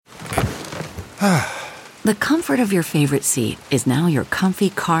The comfort of your favorite seat is now your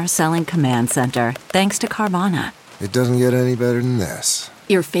comfy car selling command center, thanks to Carvana. It doesn't get any better than this.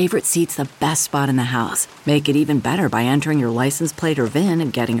 Your favorite seat's the best spot in the house. Make it even better by entering your license plate or VIN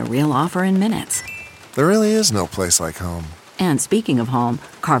and getting a real offer in minutes. There really is no place like home. And speaking of home,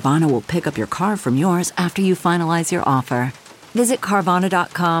 Carvana will pick up your car from yours after you finalize your offer. Visit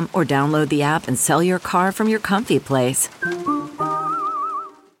Carvana.com or download the app and sell your car from your comfy place.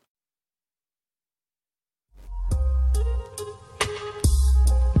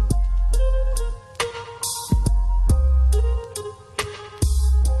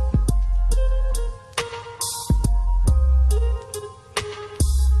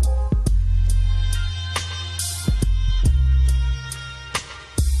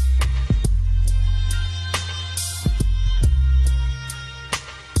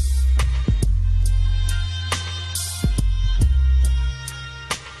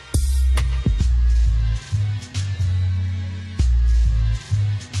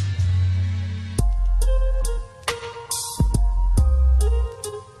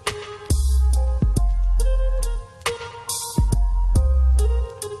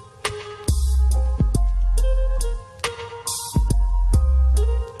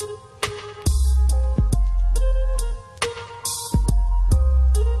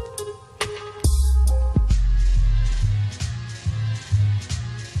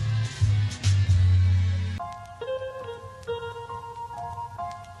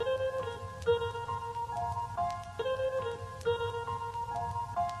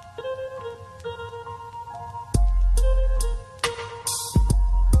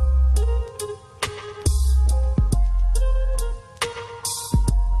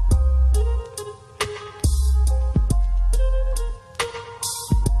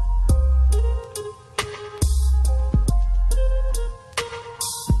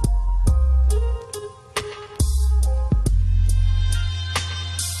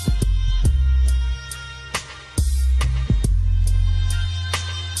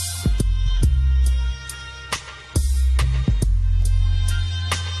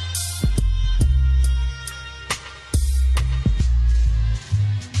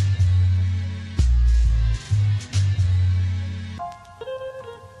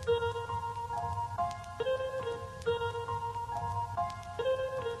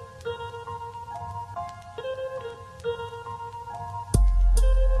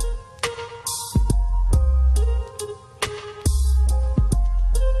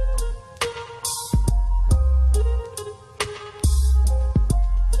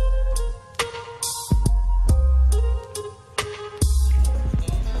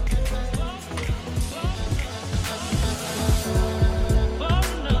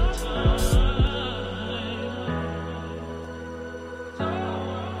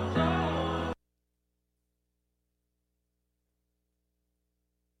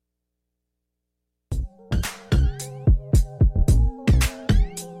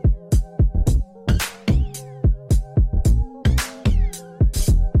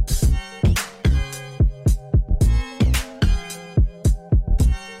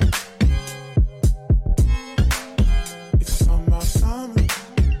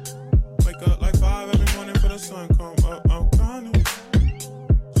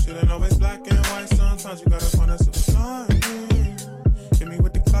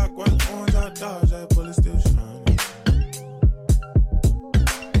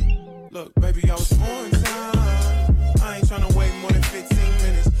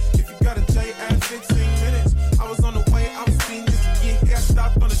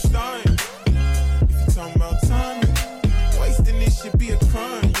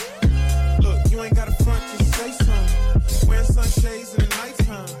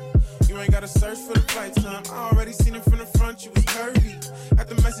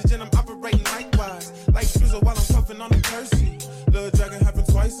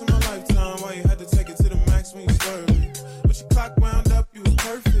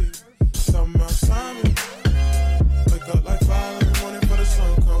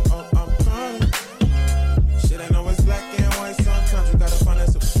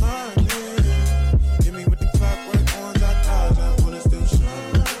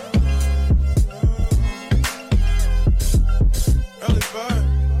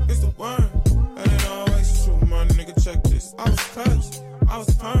 I was cursed, I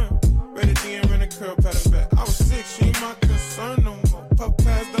was perm, ready to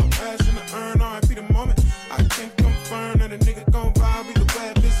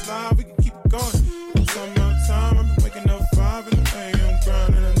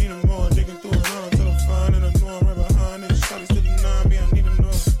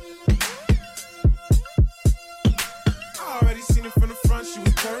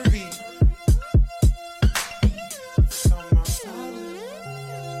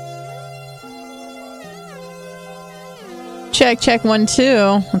Check 1 2.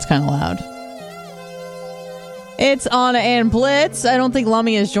 That's kind of loud. It's Anna and Blitz. I don't think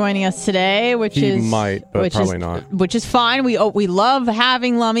Lummy is joining us today, He might, but probably not. Which is fine. We love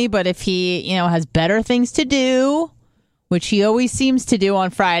having Lummy, but if he has better things to do, which he always seems to do on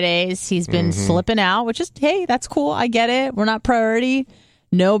Fridays, he's been slipping out. Which is, hey, that's cool. I get it. We're not priority.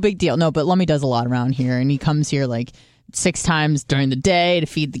 No big deal. No, but Lummy does a lot around here, and he comes here like 6 times during the day to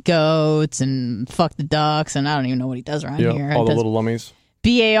feed the goats and fuck the ducks, and I don't even know what he does around here. All the little lummies.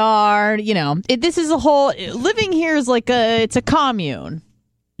 BAR, this is a whole, living here is like it's a commune.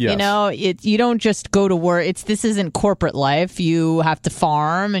 Yes. You don't just go to work. This isn't corporate life. You have to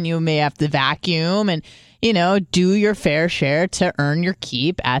farm, and you may have to vacuum, and do your fair share to earn your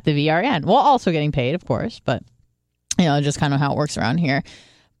keep at the VRN, while also getting paid, of course, but just kind of how it works around here.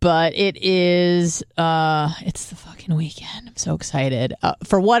 But it is, it's the fucking weekend. I'm so excited.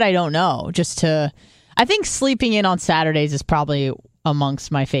 For what I don't know, I think sleeping in on Saturdays is probably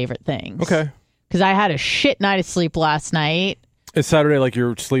amongst my favorite things. Okay. Because I had a shit night of sleep last night. Is Saturday like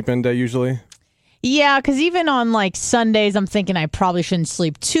your sleep-in day usually? Yeah, because even on like Sundays, I'm thinking I probably shouldn't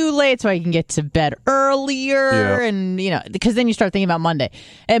sleep too late so I can get to bed earlier. Yeah. And, because then you start thinking about Monday.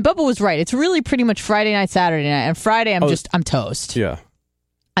 And Bubba was right. It's really pretty much Friday night, Saturday night. And Friday, I'm toast. Yeah.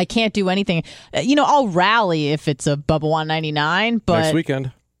 I can't do anything. I'll rally if it's a Bubba 199, but next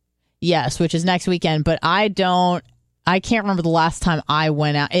weekend. Yes, which is next weekend. But I can't remember the last time I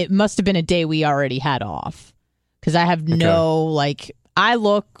went out. It must have been a day we already had off, because I have I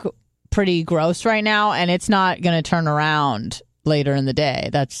look pretty gross right now, and it's not going to turn around later in the day.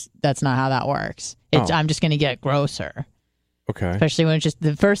 That's not how that works. I'm just going to get grosser. Okay. Especially when it's just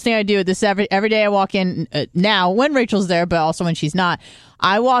the first thing I do. This every day I walk in now when Rachel's there, but also when she's not.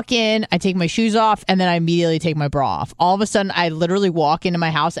 I walk in, I take my shoes off, and then I immediately take my bra off. All of a sudden, I literally walk into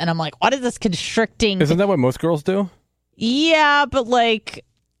my house, and I'm like, "What is this constricting?" Isn't that what most girls do? Yeah, but like,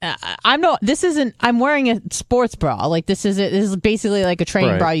 I'm wearing a sports bra. Like this is basically like a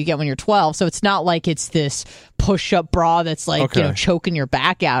training bra you get when you're 12. So it's not like it's this push-up bra that's like choking your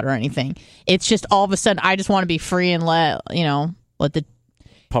back out or anything. It's just all of a sudden I just want to be free and let the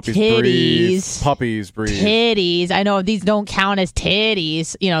puppies breathe. Puppies breathe. Titties. I know these don't count as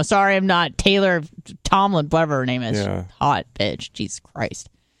titties. Sorry, I'm not Taylor Tomlin, whatever her name is. Yeah. Hot bitch. Jesus Christ.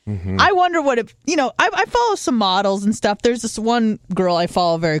 Mm-hmm. I wonder what it, I follow some models and stuff. There's this one girl I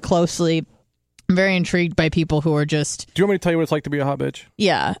follow very closely. I'm very intrigued by people who are just. Do you want me to tell you what it's like to be a hot bitch?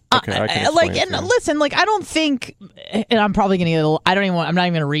 Yeah. Okay. I can listen, I don't think, and I'm probably going to get I'm not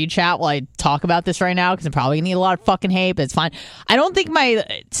even going to read chat while I talk about this right now, because I'm probably going to get a lot of fucking hate, but it's fine. I don't think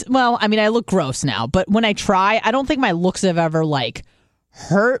I look gross now, but when I try, I don't think my looks have ever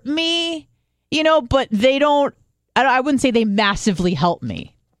hurt me, but they don't, I wouldn't say they massively help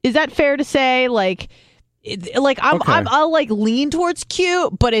me. Is that fair to say? I'll lean towards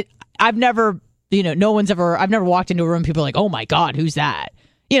cute, but I've never, I've never walked into a room and people are like, oh my God, who's that?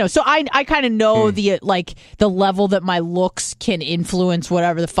 So I kind of know the level that my looks can influence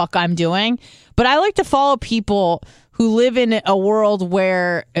whatever the fuck I'm doing. But I like to follow people who live in a world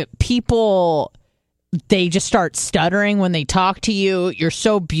where people, they just start stuttering when they talk to you. You're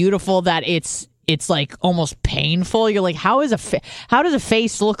so beautiful that it's like almost painful. You're like, how does a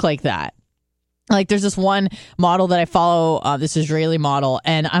face look like that? Like, there's this one model that I follow, this Israeli model,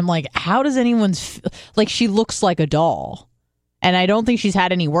 and I'm like, how does anyone's she looks like a doll, and I don't think she's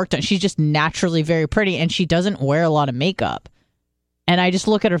had any work done. She's just naturally very pretty, and she doesn't wear a lot of makeup. And I just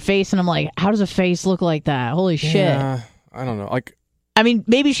look at her face, and I'm like, how does a face look like that? Holy shit! Yeah, I don't know.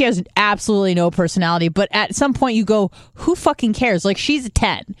 Maybe she has absolutely no personality, but at some point you go, who fucking cares? She's a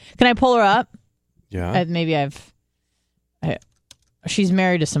 10. Can I pull her up? Yeah. She's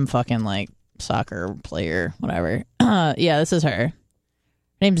married to some fucking soccer player, whatever. Yeah, this is her. Her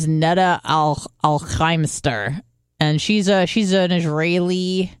name's Neda Al-Khaimster, and she's an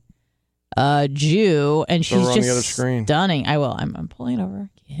Israeli Jew, and she's just on the other screen. Stunning. I will. I'm pulling it over.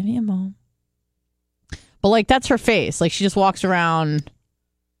 Give me a moment. But that's her face. She just walks around.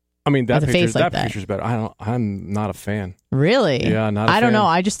 That picture's better. I'm not a fan. Really? Yeah, not a fan. I don't know.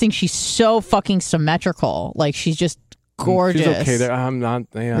 I just think she's so fucking symmetrical. She's just gorgeous. She's okay there. I'm not.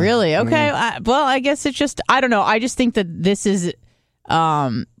 Yeah. Really? Okay. I guess it's just, I don't know. I just think that this is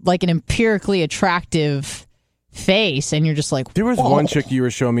an empirically attractive face, and you're just like, there was whoa. One chick you were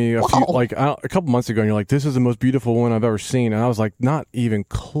showing me a couple months ago, and you're like, this is the most beautiful woman I've ever seen, and I was like, not even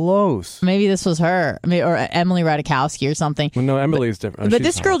close. Maybe this was her, or Emily Ratajkowski or something. Well, no, Emily's different. But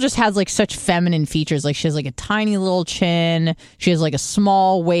this girl just has such feminine features. She has a tiny little chin, she has a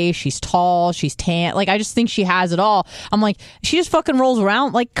small waist, she's tall, she's tan. I just think she has it all. I'm like, she just fucking rolls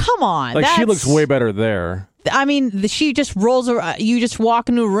around. Come on, she looks way better there. I mean, she just rolls around. You just walk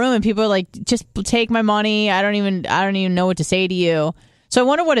into a room and people are like, just take my money. I don't even know what to say to you. So I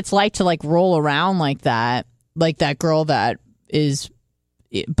wonder what it's like to like roll around like that girl that is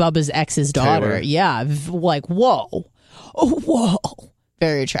Bubba's ex's daughter. Taylor. Yeah. Like, whoa. Oh, whoa.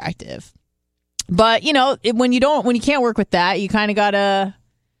 Very attractive. But, when you can't work with that, you kind of got to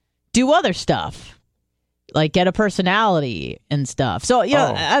do other stuff. Like get a personality and stuff. So,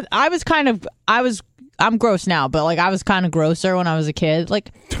 I'm gross now, but like I was kind of grosser when I was a kid.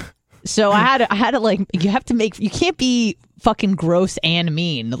 Like, so I had to like, you can't be fucking gross and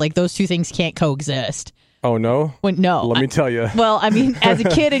mean. Like those two things can't coexist. Oh no? No. Let me tell you. Well, I mean, as a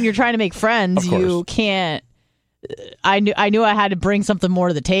kid and you're trying to make friends, you can't. I knew I had to bring something more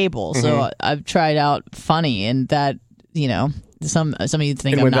to the table, so I've tried out funny, and that some of you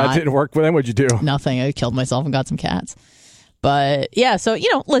think and I'm when not. that didn't work, then what'd you do? Nothing. I killed myself and got some cats. But yeah, so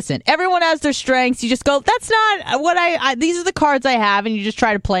listen, everyone has their strengths. You just go, that's not what these are the cards I have, and you just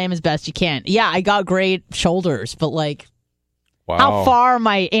try to play them as best you can. Yeah, I got great shoulders, but like, wow. How far are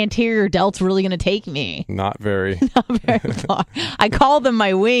my anterior delts really going to take me? Not very. Not very far. I call them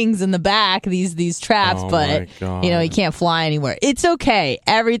my wings in the back, these traps, but you can't fly anywhere. It's okay.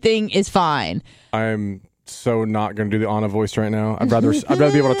 Everything is fine. I'm so not going to do the Anna voice right now. I'd rather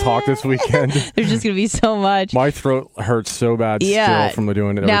be able to talk this weekend. There's just going to be so much. My throat hurts so bad still from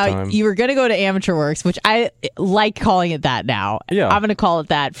doing it every time. Now, you were going to go to Amateur Works, which I like calling it that now. Yeah. I'm going to call it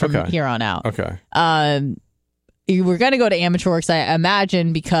that from here on out. Okay. You were going to go to Amateur Works, I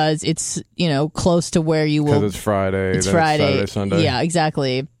imagine, because it's, close to where you will. Because it's Friday. It's Friday. Saturday, Sunday. Yeah,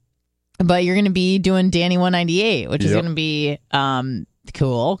 exactly. But you're going to be doing Danny 198, which is going to be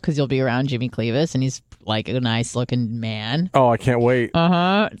cool because you'll be around Jimmy Clevis, and he's like a nice looking man. Oh, I can't wait.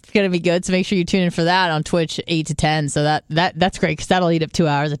 It's going to be good. So make sure you tune in for that on Twitch 8 to 10. So that's great because that'll eat up 2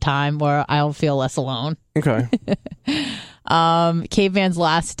 hours of time where I'll feel less alone. Okay. Caveman's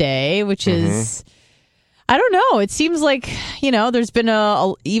last day, which is... I don't know. It seems like, there's been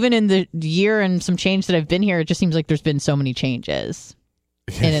even in the year and some change that I've been here, it just seems like there's been so many changes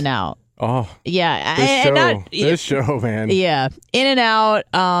in and out. Oh. Yeah. This show, man. Yeah. In and out,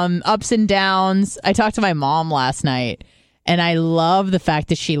 ups and downs. I talked to my mom last night, and I love the fact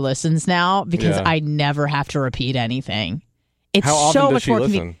that she listens now because I never have to repeat anything. It's How often so does much she more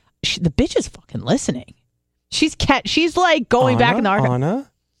listen? The bitch is fucking listening. She's like going back in the archive. Anna?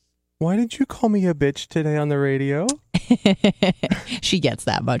 Why did you call me a bitch today on the radio? She gets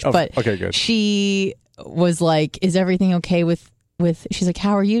that much. But okay, good. She was like, is everything okay with she's like,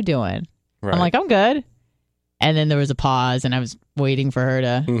 how are you doing? Right. I'm like, I'm good. And then there was a pause, and I was waiting for her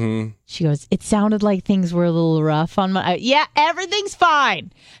to. She goes, it sounded like things were a little rough on my. Yeah, everything's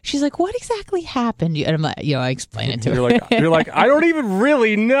fine. She's like, what exactly happened? And I'm like, I explain it to her. You're like, I don't even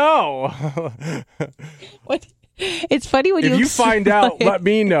really know. What? It's funny when if you find out, let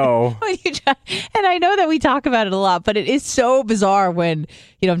me know. And I know that we talk about it a lot, but it is so bizarre when,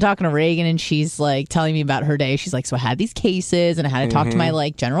 I'm talking to Reagan and she's like telling me about her day. She's like, so I had these cases and I had to talk to my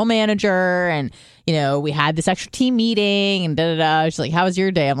like general manager and, we had this extra team meeting and da-da-da. She's like, how was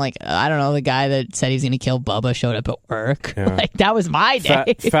your day? I'm like, I don't know. The guy that said he's going to kill Bubba showed up at work. Yeah. Like, that was my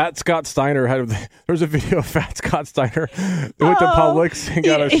day. Fat Scott Steiner there's a video of Fat Scott Steiner who went to Publix and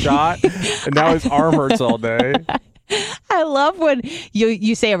got a shot, and now his arm hurts all day. I love when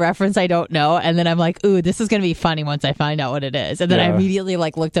you say a reference I don't know, and then I'm like, ooh, this is going to be funny once I find out what it is. And then I immediately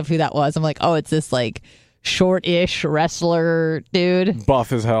like looked up who that was. I'm like, oh, it's this like short-ish wrestler dude.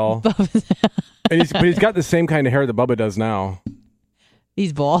 Buff as hell. But he's got the same kind of hair that Bubba does now.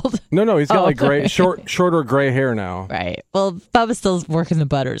 He's bald? No, he's got like gray, shorter gray hair now. Right. Well, Bubba's still working the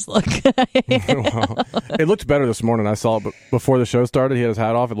butters look. Well, it looked better this morning. I saw it before the show started. He had his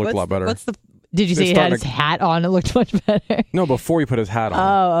hat off. It looked a lot better. Did you say he had his hat on? It looked much better. No, before he put his hat on.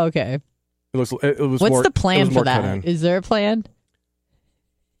 Oh, okay. It was What's the plan for that? Is there a plan?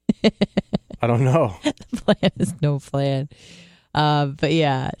 I don't know. The plan is no plan. But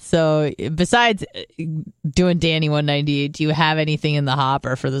yeah, so besides doing Danny 198, do you have anything in the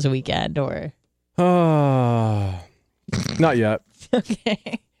hopper for this weekend or? Not yet.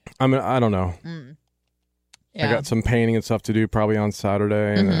 Okay. I don't know. Yeah. I got some painting and stuff to do probably on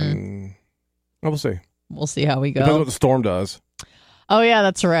Saturday, and then we'll see. We'll see how we go. Depends what the storm does. Oh yeah,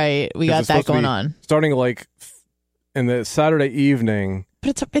 that's right. We got that going on. Starting like in the Saturday evening.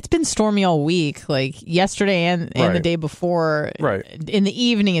 But it's been stormy all week, like yesterday and the day before. Right. In the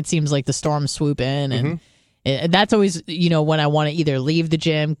evening, it seems like the storms swoop in, and that's always, when I want to either leave the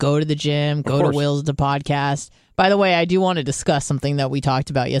gym, go to the gym, go to Will's the podcast. By the way, I do want to discuss something that we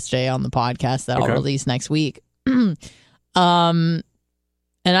talked about yesterday on the podcast that I'll release next week.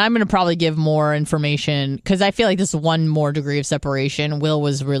 and I'm going to probably give more information because I feel like this is one more degree of separation. Will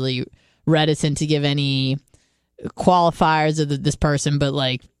was really reticent to give any qualifiers of this person, but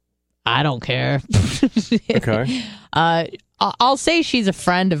like, I don't care. Okay. I'll say she's a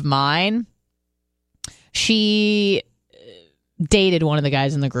friend of mine. She dated one of the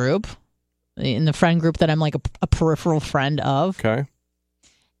guys in the group, in the friend group that I'm like a peripheral friend of. Okay.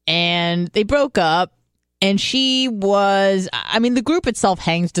 And they broke up, and she was, I mean, the group itself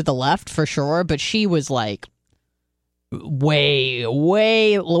hangs to the left for sure, but she was like way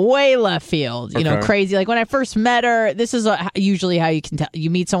left field, you know, crazy. Like when I first met her, this is usually how you can tell. You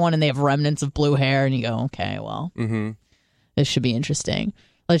meet someone and they have remnants of blue hair, and you go, okay, well, this should be interesting.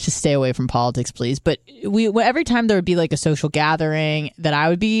 Let's just stay away from politics, please. But every time there would be like a social gathering that I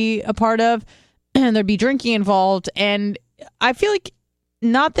would be a part of, and there'd be drinking involved, and I feel like,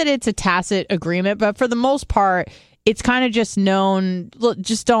 not that it's a tacit agreement, but for the most part, it's kind of just known.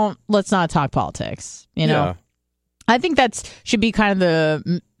 Let's not talk politics. You know, yeah. I think should be kind of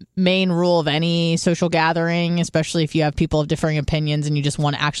the main rule of any social gathering, especially if you have people of differing opinions and you just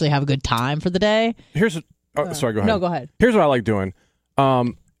want to actually have a good time for the day. Sorry, go ahead. No, go ahead. Here's what I like doing.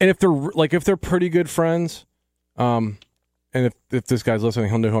 And if they're pretty good friends, and if this guy's listening,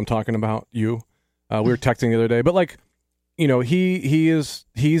 he'll know who I'm talking about. We were texting the other day, but like, you know, he's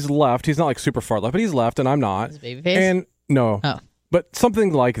left. He's not like super far left, but he's left, and I'm not. Babyface? And no, but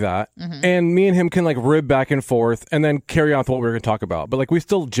something like that. Mm-hmm. And me and him can like rib back and forth, and then carry on with what we were going to talk about. But like, we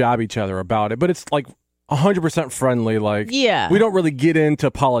still jab each other about it. But it's like 100% friendly. Like, yeah, we don't really get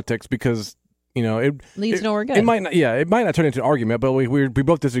into politics because, you know, it leads nowhere good. It might not. Yeah, it might not turn into an argument, but we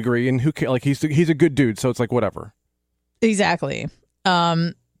both disagree, and who cares? Like, he's a good dude, so it's like whatever. Exactly.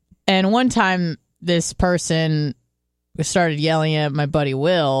 And one time, this person started yelling at my buddy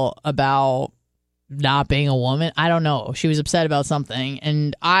Will about not being a woman. I don't know. She was upset about something,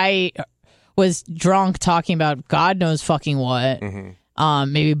 and I was drunk talking about God knows fucking what,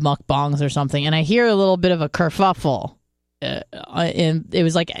 maybe mukbangs or something, and I hear a little bit of a kerfuffle. And it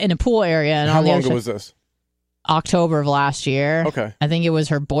was like in a pool area. And how long ago was this? October of last year. Okay. I think it was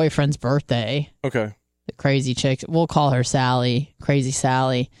her boyfriend's birthday. Okay. The crazy chick. We'll call her Sally. Crazy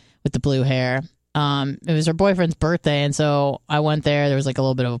Sally with the blue hair. It was her boyfriend's birthday, and so I went there. There was like a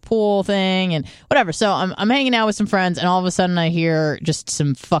little bit of a pool thing and whatever. So I'm hanging out with some friends, and all of a sudden I hear just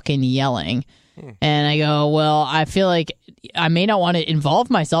some fucking yelling. And I go, well, I feel like I may not want to involve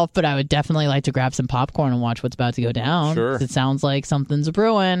myself, but I would definitely like to grab some popcorn and watch what's about to go down. Sure. It sounds like something's a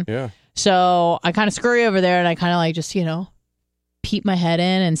brewing. Yeah. So I kind of scurry over there, and I kind of like just, you know, peep my head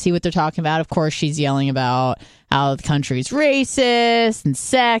in and see what they're talking about. Of course, she's yelling about how the country's racist and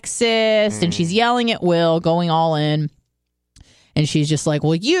sexist, and she's yelling at Will, going all in. And she's just like,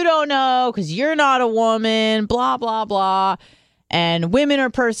 well, you don't know because you're not a woman, blah, blah, blah. And women are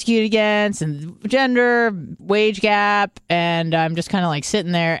persecuted against, and gender, wage gap. And I'm just kind of like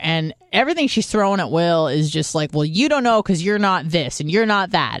sitting there, and everything she's throwing at Will is just like, well, you don't know because you're not this, and you're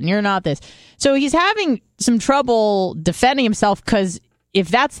not that, and you're not this. So he's having some trouble defending himself because if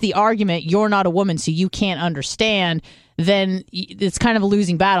that's the argument, you're not a woman, so you can't understand, then it's kind of a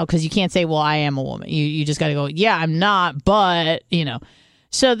losing battle because you can't say, well, I am a woman. You just got to go, yeah, I'm not, but, you know.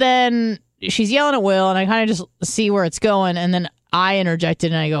 So then she's yelling at Will, and I kind of just see where it's going, and then I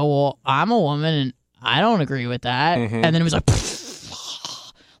interjected and I go, well, I'm a woman and I don't agree with that. And then it was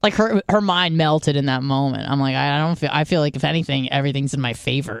like her mind melted in that moment. I'm like, I feel like if anything, everything's in my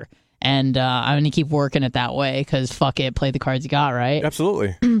favor. And I'm going to keep working it that way because fuck it, play the cards you got, right?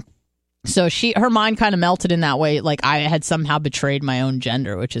 Absolutely. So her mind kind of melted in that way. Like I had somehow betrayed my own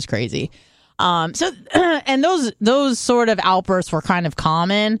gender, which is crazy. And those sort of outbursts were kind of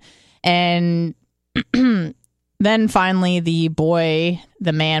common. And then finally,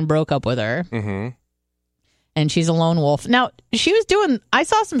 the man broke up with her. And she's a lone wolf. Now, I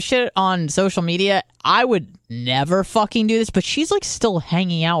saw some shit on social media. I would never fucking do this, but she's like still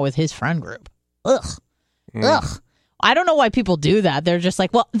hanging out with his friend group. Ugh. I don't know why people do that. They're just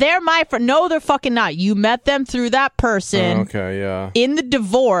like, well, they're my friend. No, they're fucking not. You met them through that person. Okay, yeah. In the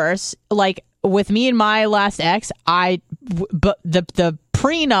divorce, like with me and my last ex, but the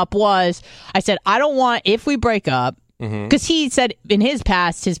prenup was, I said, I don't want, if we break up, because he said in his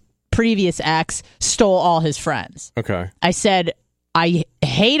past, his previous ex stole all his friends. Okay. I said, I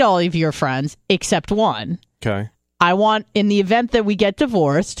hate all of your friends except one. Okay. I want, in the event that we get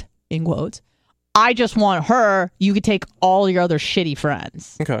divorced, in quotes, I just want her, you could take all your other shitty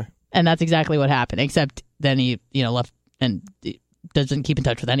friends. Okay. And that's exactly what happened, except then he, left and doesn't keep in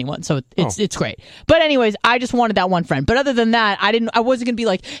touch with anyone, so it's great. But anyways, I just wanted that one friend. But other than that, I wasn't gonna be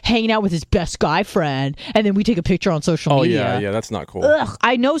like hanging out with his best guy friend, and then we take a picture on social media. Yeah, that's not cool. Ugh,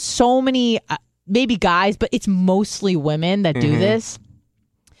 I know so many, maybe guys, but it's mostly women that do this.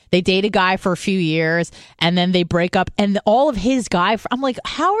 They date a guy for a few years, and then they break up, and all of his guy. I'm like,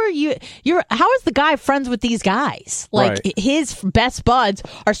 how are you? How is the guy friends with these guys? Like his best buds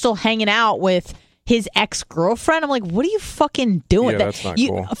are still hanging out with his ex-girlfriend. I'm like, what are you fucking doing? Yeah, that's not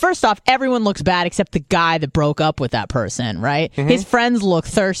cool. First off, everyone looks bad except the guy that broke up with that person, right? His friends look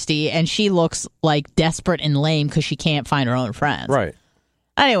thirsty, and she looks like desperate and lame because she can't find her own friends. Right.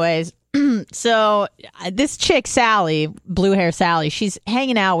 Anyways, so this chick, Sally, blue hair Sally, she's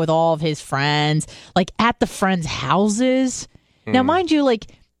hanging out with all of his friends, like at the friends' houses. Now, mind you, like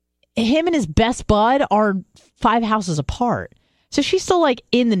him and his best bud are 5 houses apart. So she's still like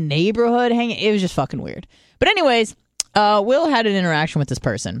in the neighborhood hanging. It was just fucking weird. But anyways, Will had an interaction with this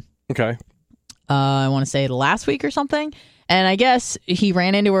person. Okay. I want to say last week or something. And I guess he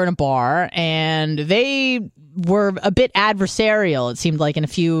ran into her in a bar, and they were a bit adversarial, it seemed like, in a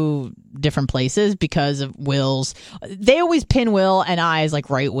few different places because of Will's. They always pin Will and I as like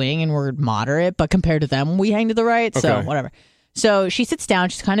right wing, and we're moderate, but compared to them, we hang to the right. So whatever. So she sits down.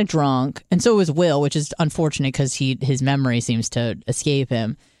 She's kind of drunk, and so is Will, which is unfortunate because his memory seems to escape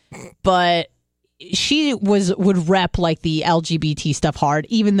him. But she would rep like the LGBT stuff hard,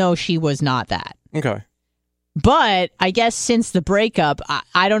 even though she was not that. Okay. But I guess since the breakup,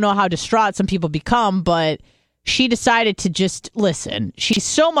 I don't know how distraught some people become, but she decided to just listen. She's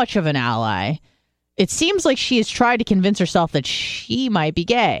so much of an ally. It seems like she has tried to convince herself that she might be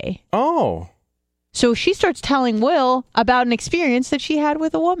gay. Oh. So she starts telling Will about an experience that she had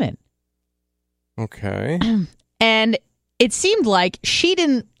with a woman. Okay. And it seemed like she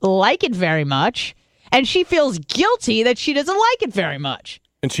didn't like it very much, and she feels guilty that she doesn't like it very much.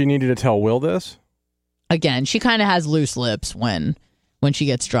 And she needed to tell Will this? Again, she kind of has loose lips when she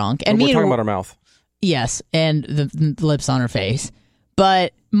gets drunk. And we're talking about her mouth. Yes, and the lips on her face.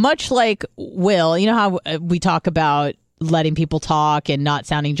 But much like Will, you know how we talk about letting people talk and not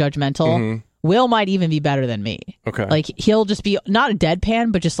sounding judgmental? Will might even be better than me. Okay. Like, he'll just be not a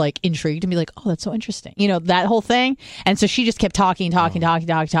deadpan, but just like intrigued and be like, oh, that's so interesting. You know, that whole thing. And so she just kept talking, Huge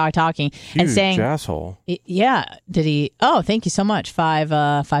and saying, asshole. Yeah. Did he? Oh, thank you so much.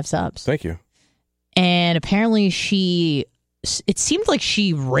 5 subs. Thank you. And apparently it seemed like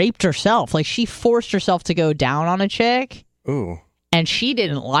she raped herself. Like, she forced herself to go down on a chick. Ooh. And she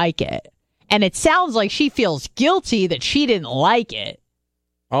didn't like it. And it sounds like she feels guilty that she didn't like it.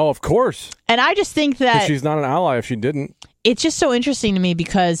 Oh, of course. And I just think that she's not an ally if she didn't. It's just so interesting to me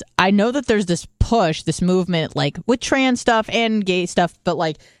because I know that there's this push, this movement, like with trans stuff and gay stuff, but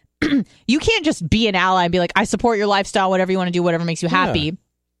like you can't just be an ally and be like, I support your lifestyle, whatever you want to do, whatever makes you happy. Yeah.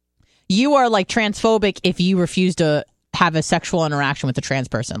 You are like transphobic if you refuse to have a sexual interaction with a trans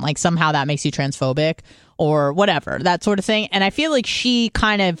person. Like somehow that makes you transphobic or whatever, that sort of thing. And I feel like she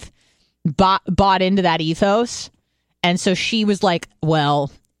kind of bought into that ethos. And so she was like, well,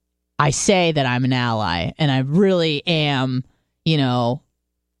 I say that I'm an ally and I really am, you know,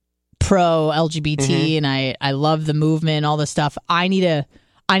 pro LGBT and I love the movement, all this stuff. I need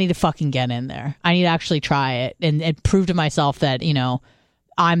to fucking get in there. I need to actually try it and prove to myself that, you know,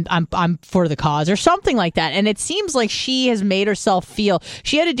 I'm for the cause or something like that. And it seems like she has made herself feel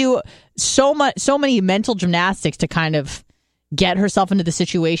she had to do so many mental gymnastics to kind of get herself into the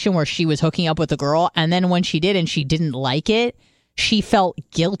situation where she was hooking up with a girl. And then when she did and she didn't like it, she felt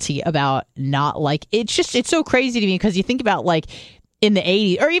guilty about not like it's so crazy to me because you think about like in the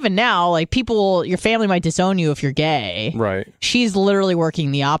 80s or even now, like your family might disown you if you're gay. Right. She's literally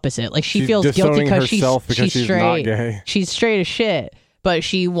working the opposite. Like she feels guilty because she's straight. Not gay. She's straight as shit, but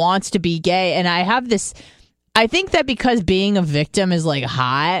she wants to be gay. And I think that because being a victim is like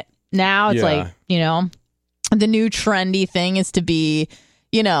hot now, it's like, you know, the new trendy thing is to be,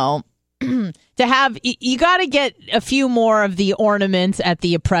 you know, to have, you got to get a few more of the ornaments at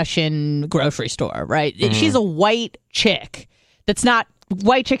the oppression grocery store, right? She's a white chick.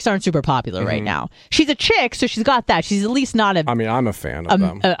 White chicks aren't super popular right now. She's a chick, so she's got that. She's at least not a... I mean, I'm a fan of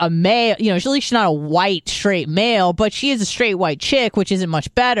them. A male, you know, at least she's not a white, straight male, but she is a straight white chick, which isn't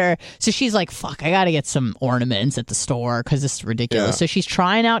much better. So she's like, fuck, I got to get some ornaments at the store because this is ridiculous. Yeah. So she's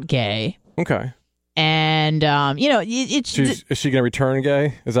trying out gay. Okay. And, you know, is she going to return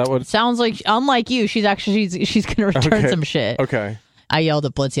gay? Is that what... It sounds like, unlike you, she's going to return some shit. Okay. I yelled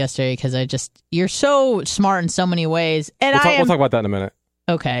at Blitz yesterday because you're so smart in so many ways. And we'll talk about that in a minute.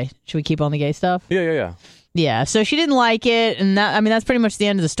 Okay. Should we keep on the gay stuff? Yeah. Yeah, so she didn't like it, and that's pretty much the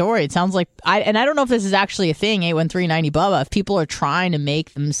end of the story. It sounds like I don't know if this is actually a thing, 81390 Bubba, if people are trying to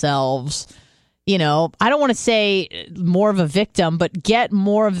make themselves, I don't want to say more of a victim, but get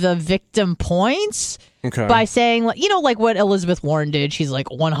more of the victim points by saying, like what Elizabeth Warren did. She's like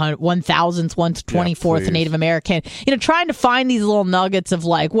 1,000th, 124th Native American. Trying to find these little nuggets of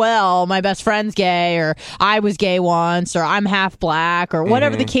like, well, my best friend's gay, or I was gay once, or I'm half black, or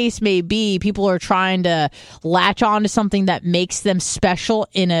whatever the case may be. People are trying to latch on to something that makes them special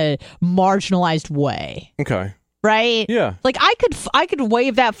in a marginalized way. Okay. Right? Yeah. Like I could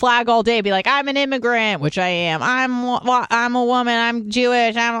wave that flag all day, be like, I'm an immigrant, which I am. I'm a woman. I'm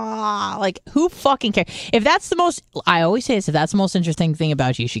Jewish. Like, who fucking cares? If that's the most, I always say this, if that's the most interesting thing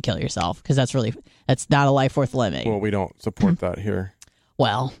about you, you should kill yourself, because that's not a life worth living. Well, we don't support that here.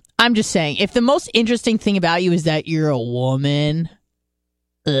 Well, I'm just saying, if the most interesting thing about you is that you're a woman,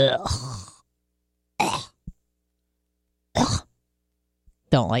 don't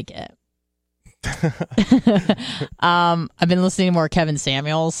like it. I've been listening to more Kevin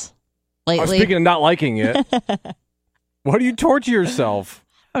Samuels lately. Speaking of not liking it, why do you torture yourself?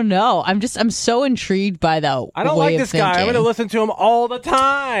 I don't know. I'm so intrigued by that. I don't like this guy. I'm going to listen to him all the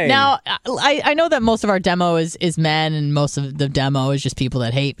time. Now, I know that most of our demo is men, and most of the demo is just people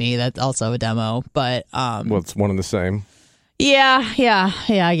that hate me. That's also a demo, but well, it's one and the same. Yeah,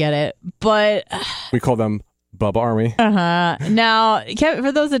 I get it, but we call them Bub Army. Now,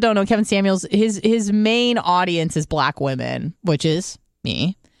 for those that don't know, Kevin Samuels, his main audience is black women, which is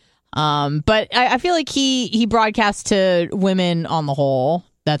me. But I feel like he broadcasts to women on the whole.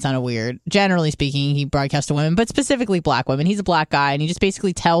 That sounded weird. Generally speaking, he broadcasts to women, but specifically black women. He's a black guy, and he just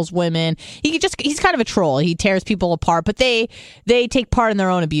basically tells women. He's kind of a troll. He tears people apart, but they take part in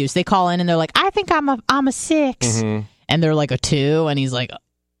their own abuse. They call in and they're like, I think I'm a 6, and they're like a 2, and he's like,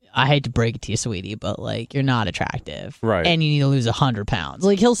 I hate to break it to you, sweetie, but like, you're not attractive, right? And you need to lose 100 pounds.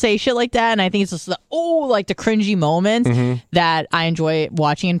 Like, he'll say shit like that, and I think it's just the cringy moments that I enjoy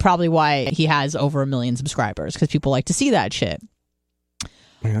watching, and probably why he has over 1 million subscribers, because people like to see that shit.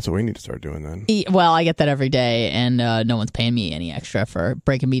 I mean, that's what we need to start doing then. Well, I get that every day, and no one's paying me any extra for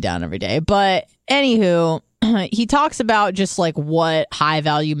breaking me down every day. But anywho, he talks about just like what high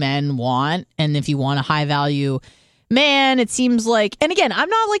value men want, and if you want a high value man, it seems like, and again, I'm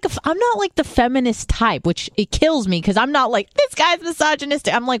not like the feminist type, which it kills me, because I'm not like, this guy's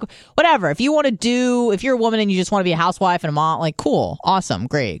misogynistic. I'm like, whatever. If you're a woman and you just want to be a housewife and a mom, like, cool, awesome,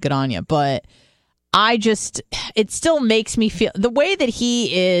 great, good on you. But it still makes me feel the way that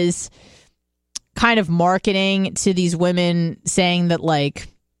he is kind of marketing to these women, saying that like,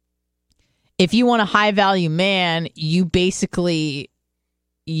 if you want a high value man, you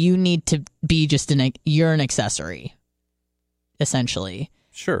need to be just you're an accessory, essentially.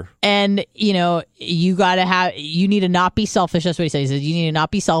 Sure. And, you need to not be selfish. That's what he says. He says you need to not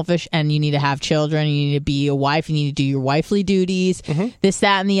be selfish, and you need to have children. You need to be a wife. You need to do your wifely duties, this,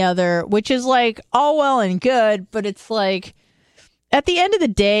 that, and the other, which is like all well and good. But it's like, at the end of the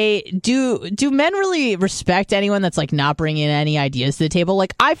day, do men really respect anyone that's like not bringing any ideas to the table?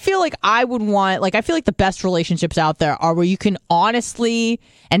 Like, I feel like I feel like the best relationships out there are where you can honestly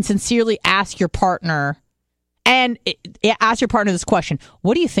and sincerely ask your partner this question: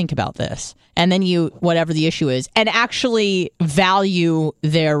 what do you think about this? And then whatever the issue is, and actually value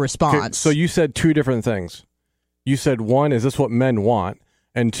their response. Okay, so you said 2 different things. You said, 1, is this what men want?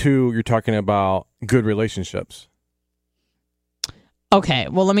 And 2, you're talking about good relationships. Okay,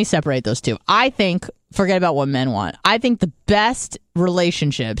 well, let me separate those 2. I think, forget about what men want. I think the best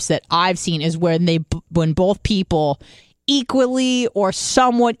relationships that I've seen is when both people equally or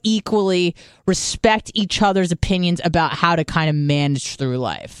somewhat equally respect each other's opinions about how to kind of manage through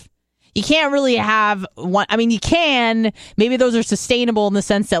life. You can't really have one. I mean, you can. Maybe those are sustainable in the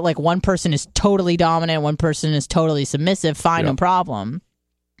sense that like one person is totally dominant, one person is totally submissive. Fine, no problem.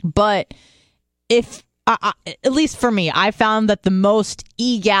 But if at least for me, I found that the most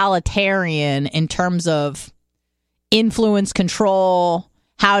egalitarian in terms of influence, control,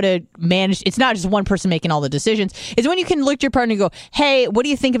 how to manage, it's not just one person making all the decisions, is when you can look at your partner and go, hey, what do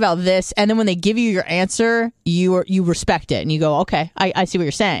you think about this? And then when they give you your answer, you respect it and you go, okay, I see what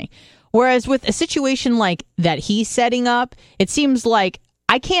you're saying. Whereas with a situation like that he's setting up, it seems like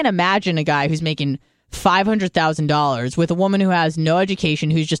I can't imagine a guy who's making $500,000 with a woman who has no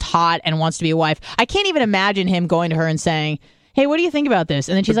education, who's just hot and wants to be a wife. I can't even imagine him going to her and saying, hey, what do you think about this?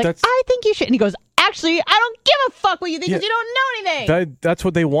 And then she's like, I think you should. And he goes, actually, I don't give a fuck what you think because you don't know anything. That's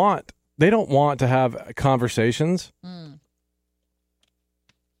what they want. They don't want to have conversations.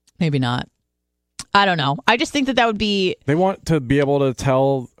 Maybe not. I don't know. I just think that would be... They want to be able to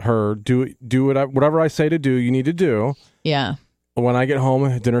tell her, do whatever I say to do, you need to do. Yeah. When I get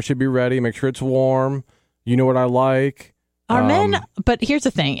home, dinner should be ready. Make sure it's warm. You know what I like. Are men... But here's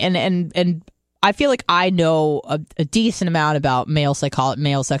the thing, and I feel like I know a decent amount about male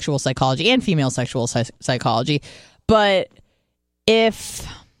sexual psychology and female sexual psychology, but if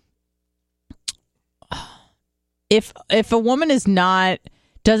a woman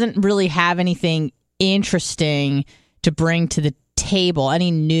doesn't really have anything interesting to bring to the table,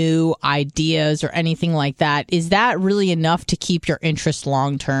 any new ideas or anything like that, is that really enough to keep your interest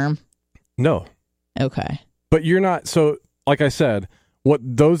long term? No. Okay. But you're not, so like I said, what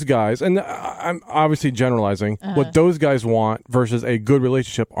those guys, and I'm obviously generalizing, what those guys want versus a good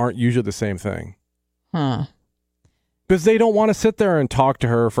relationship aren't usually the same thing. Huh. Because they don't want to sit there and talk to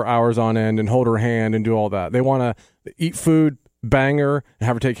her for hours on end and hold her hand and do all that. They want to eat food, bang her, and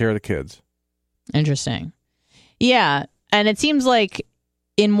have her take care of the kids. Interesting. Yeah. And it seems like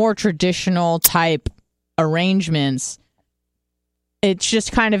in more traditional type arrangements, it's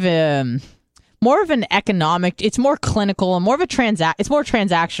just kind of more of an economic, it's more clinical and more of a it's more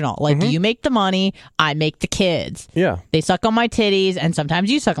transactional. Like, you make the money, I make the kids. Yeah. They suck on my titties, and sometimes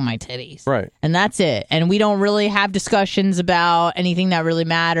you suck on my titties. Right. And that's it. And we don't really have discussions about anything that really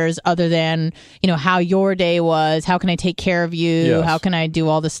matters other than, how your day was, how can I take care of you, yes. How can I do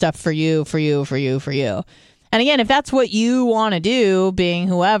all this stuff for you. And again, if that's what you want to do, being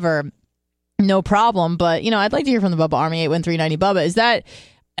whoever, no problem. But, I'd like to hear from the Bubba Army, 81390 Bubba. Is that...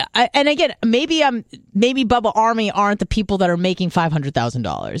 and again, maybe Bubba Army aren't the people that are making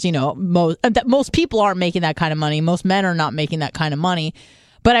 $500,000. Most people aren't making that kind of money. Most men are not making that kind of money.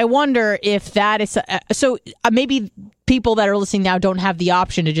 But I wonder if that is maybe people that are listening now don't have the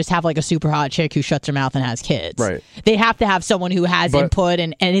option to just have like a super hot chick who shuts her mouth and has kids. Right. They have to have someone who has input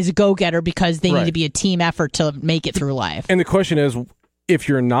and is a go-getter because they need to be a team effort to make it through life. And the question is, if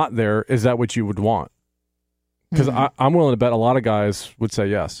you're not there, is that what you would want? Because I'm willing to bet a lot of guys would say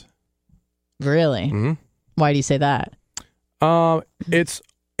yes. Really? Mm-hmm. Why do you say that? It's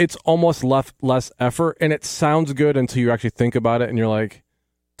almost less effort, and it sounds good until you actually think about it, and you're like,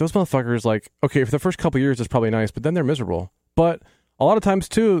 those motherfuckers, like, okay, for the first couple of years, it's probably nice, but then they're miserable. But a lot of times,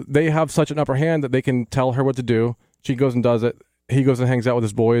 too, they have such an upper hand that they can tell her what to do. She goes and does it. He goes and hangs out with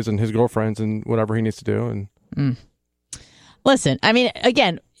his boys and his girlfriends and whatever he needs to do. And Listen, I mean,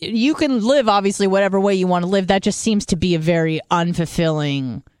 again, you can live, obviously, whatever way you want to live. That just seems to be a very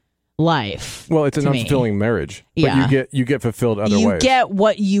unfulfilling life. Well, it's an unfulfilling marriage, but you get fulfilled other ways. You get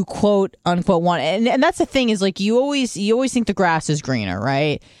what you quote unquote want, and that's the thing is like you always think the grass is greener,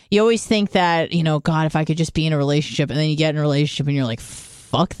 right? You always think that God, if I could just be in a relationship, and then you get in a relationship and you're like,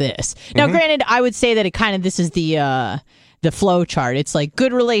 fuck this. Now, granted, I would say that this is the flow chart. It's like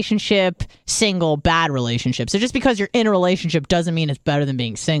good relationship, single, bad relationship. So just because you're in a relationship doesn't mean it's better than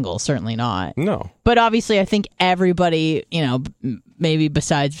being single. Certainly not. No. But obviously, I think everybody, maybe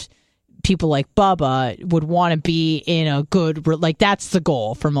besides people like Bubba, would want to be in a good, that's the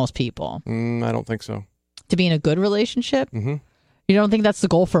goal for most people. I don't think so. To be in a good relationship? Mm-hmm. You don't think that's the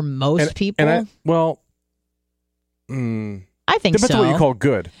goal for most people? I think so. Depends on what you call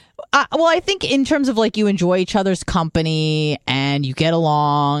good. Well, I think in terms of like you enjoy each other's company and you get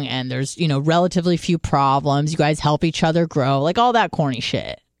along and there's, relatively few problems. You guys help each other grow, like all that corny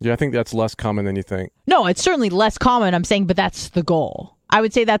shit. Yeah, I think that's less common than you think. No, it's certainly less common, I'm saying, but that's the goal. I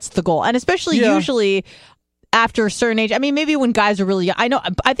would say that's the goal. And especially usually after a certain age, I mean, maybe when guys are really young,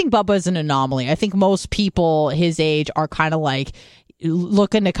 I think Bubba is an anomaly. I think most people his age are kind of like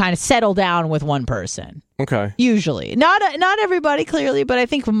looking to kind of settle down with one person. Okay. Usually. Not everybody, clearly, but I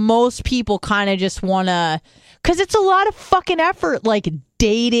think most people kind of just want to, because it's a lot of fucking effort, like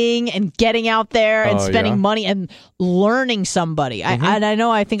dating and getting out there and spending money and learning somebody.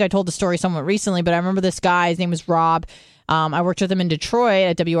 I think I told the story somewhat recently, but I remember this guy, his name was Rob. I worked with him in Detroit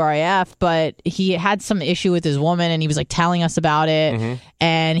at WRIF, but he had some issue with his woman and he was like telling us about it.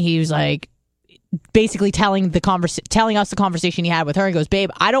 And he was like, basically telling us the conversation he had with her. He goes, babe,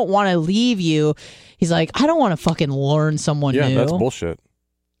 I don't want to leave you. He's like, I don't want to fucking learn someone new. Yeah, that's bullshit.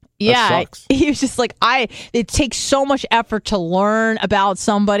 Yeah, that sucks. He was just like, it takes so much effort to learn about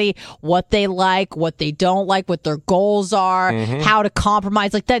somebody, what they like, what they don't like, what their goals are, how to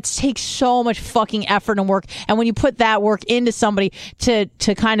compromise. Like that takes so much fucking effort and work. And when you put that work into somebody to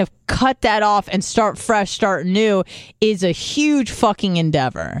kind of cut that off and start fresh, start new is a huge fucking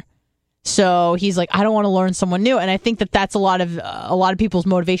endeavor. So he's like, I don't want to learn someone new. And I think that that's a lot of people's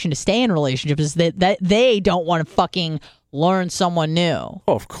motivation to stay in relationships is that they don't want to fucking learn someone new. Oh,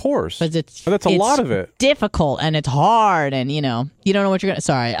 of course. Because that's a lot of it. Difficult and it's hard, and you don't know what you're gonna.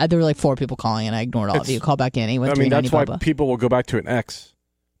 Sorry, there were like 4 people calling, and I ignored all of you. Call back in. That's why people will go back to an ex,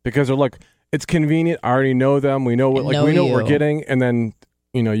 because they're like, it's convenient. I already know them. We know what we're getting, and then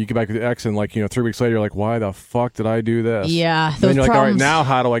you get back to the ex, and 3 weeks later, you're like, why the fuck did I do this? Yeah. And then you're like, all right, now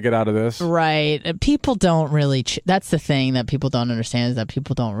how do I get out of this? Right. People don't really. That's the thing that people don't understand, is that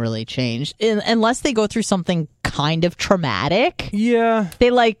people don't really change unless they go through something kind of traumatic. Yeah.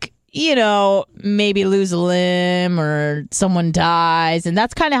 They maybe lose a limb or someone dies, and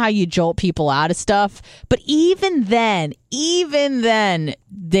that's kind of how you jolt people out of stuff. But even then,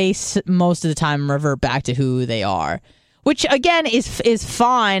 they most of the time revert back to who they are. Which, again, is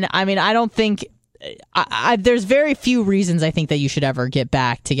fine. I mean, I don't think... there's very few reasons I think that you should ever get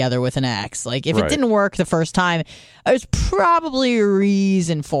back together with an ex. Like, if it didn't work the first time, there's probably a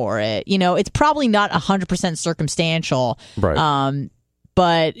reason for it. It's probably not 100% circumstantial. Right.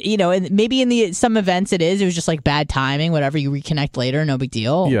 But, maybe in some events it is. It was just like bad timing, whatever. You reconnect later, no big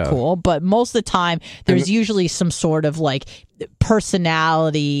deal. Yeah. Cool. But most of the time, there's usually some sort of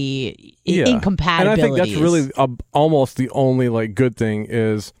personality incompatibilities. And I think that's really almost the only good thing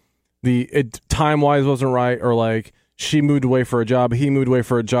is time-wise wasn't right, or she moved away for a job, he moved away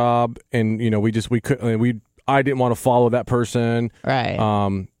for a job, and I didn't want to follow that person. Right.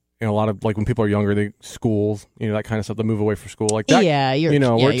 A lot of when people are younger, they schools, that kind of stuff. They move away for school, like that. Yeah,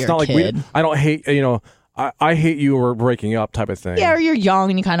 where it's not like I don't hate, I hate you or breaking up type of thing. Yeah, or you're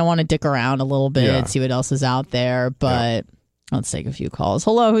young and you kind of want to dick around a little bit, see what else is out there. But let's take a few calls.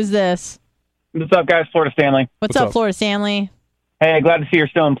 Hello, who's this? What's up, guys? Florida Stanley. What's up, Florida Stanley? Hey, glad to see you're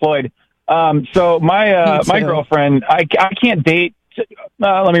still employed. So my girlfriend, I can't date.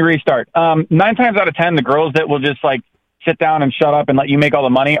 Let me restart. 9 times out of 10, the girls that will just sit down and shut up and let you make all the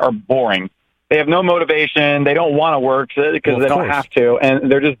money are boring. They have no motivation. They don't want to work because they don't have to,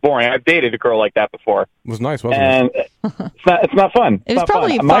 and they're just boring. I've dated a girl like that before. It was nice, wasn't it? And it's not fun. It was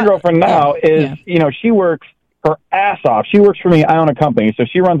probably fun. My girlfriend now is, she works her ass off. She works for me. I own a company, so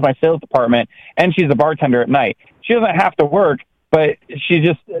she runs my sales department, and she's a bartender at night. She doesn't have to work, but she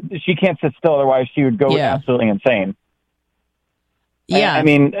can't sit still. Otherwise, she would go absolutely insane. Yeah, I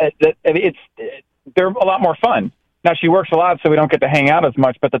mean, they're a lot more fun. Now, she works a lot, so we don't get to hang out as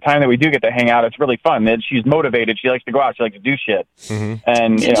much, but the time that we do get to hang out, it's really fun. She's motivated. She likes to go out. She likes to do shit. Mm-hmm.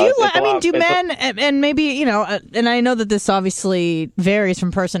 And do men, and maybe, and I know that this obviously varies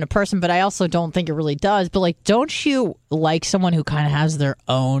from person to person, but I also don't think it really does. But, don't you like someone who kind of has their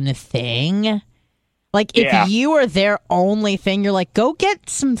own thing? If you are their only thing, you're like, go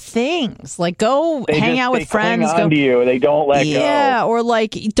get some things. Go hang out with friends. They cling on to you. They don't let go. Yeah, or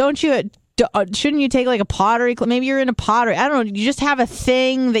don't you... shouldn't you take a pottery? Maybe you're in a pottery. I don't know. You just have a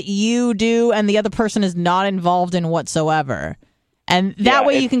thing that you do, and the other person is not involved in whatsoever. And that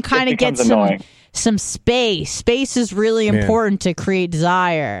way, you can kind of get some space. Space is really important to create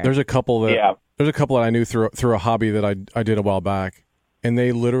desire. There's a couple that I knew through a hobby that I did a while back, and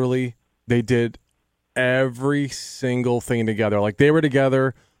they did every single thing together. They were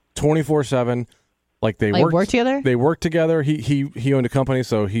together 24/7. They worked together. They worked together. He owned a company,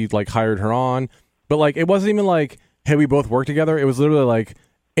 so he hired her on. But it wasn't even hey, we both work together. It was literally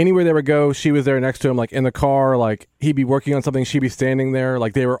anywhere they would go, she was there next to him, in the car. He'd be working on something, she'd be standing there.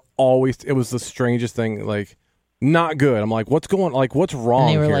 They were always. It was the strangest thing. Not good. I'm what's going? What's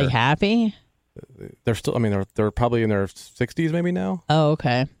wrong? And they were here? happy. They're still. I mean, they're probably in their 60s maybe now. Oh,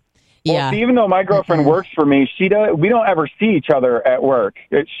 okay. Well, Yeah. even though my girlfriend works for me, we don't ever see each other at work.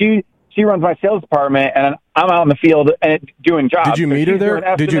 She runs my sales department, and I'm out in the field and doing jobs. Did you meet her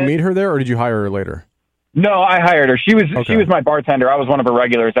there? Did you meet her there, or did you hire her later? No, I hired her. She was my bartender. I was one of her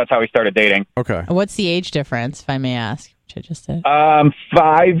regulars. That's how we started dating. Okay. What's the age difference, if I may ask? Which I just did.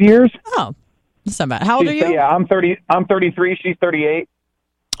 5 years. Oh, that's not bad. How old are you? Yeah, I'm 30. I'm 33. She's 38.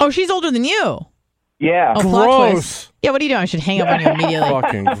 Oh, she's older than you. Yeah. Oh, gross. Yeah, what are you doing? I should hang up on you immediately.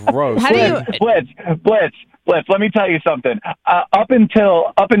 Fucking gross. How do you... Blitz, let me tell you something. Up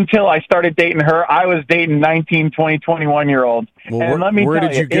until I started dating her, I was dating 19, 20, 21-year-olds. Well, and let me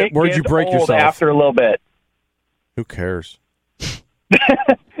tell you, where did you break yourself? After a little bit. Who cares?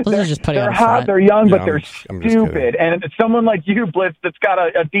 Those are just putting they're on hot, front. they're young, but they're I'm stupid. And it's someone like you, Blitz, that's got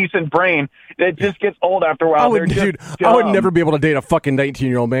a decent brain, that just gets old after a while. I would never be able to date a fucking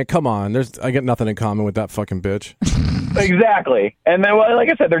 19-year-old man. Come on. I got nothing in common with that fucking bitch. Exactly. And then, like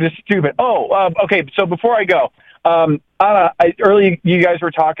I said, they're just stupid. Okay, so before I go, Anna, earlier you guys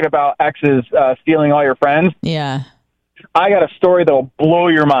were talking about exes stealing all your friends. Yeah. I got a story that will blow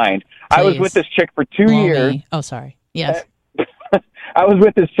your mind. Please. I was with this chick for 2 years. Oh, sorry. Yes. I was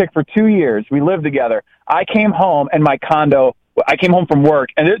with this chick for 2 years. We lived together. I came home and I came home from work,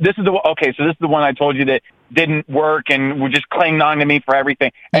 and this is the one I told you that didn't work and would just cling on to me for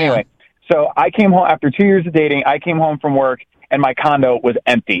everything. Anyway, so I came home after 2 years of dating. I came home from work and my condo was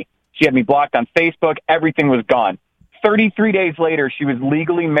empty. She had me blocked on Facebook. Everything was gone. 33 days later, she was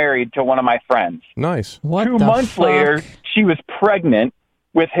legally married to one of my friends. Nice. What 2 the months fuck? later, she was pregnant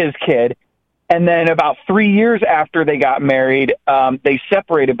with his kid. And then about 3 years after they got married, they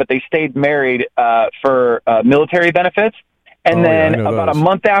separated, but they stayed married for military benefits. And then about a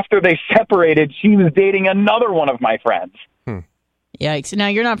month after they separated, she was dating another one of my friends. Yikes. Now,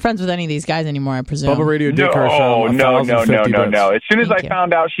 you're not friends with any of these guys anymore, I presume. Bubba Radio No. As soon as I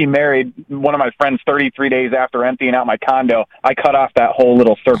found out she married one of my friends 33 days after emptying out my condo, I cut off that whole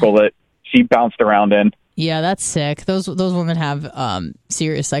little circle that she bounced around in. Yeah, that's sick. Those women have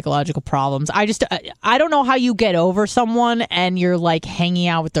serious psychological problems. I don't know how you get over someone and you're like hanging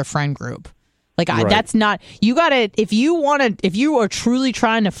out with their friend group. Like that's not, you gotta, if you are truly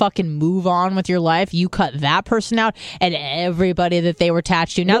trying to fucking move on with your life, you cut that person out and everybody that they were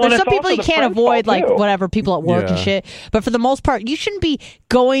attached to. Now, there's some people you can't avoid, like whatever, people at work and shit. But for the most part, you shouldn't be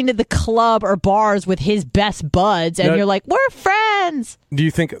going to the club or bars with his best buds and you're like, we're friends. Do you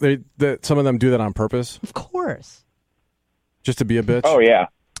think that some of them do that on purpose? Of course. Just to be a bitch? Oh, yeah.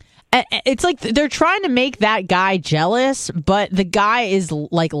 It's like they're trying to make that guy jealous, but the guy is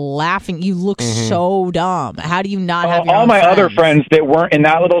like laughing. You look so dumb. How do you not have your all own my friends? other friends that weren't in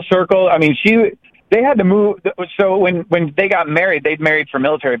that little circle? I mean, they had to move. So when they got married, they'd married for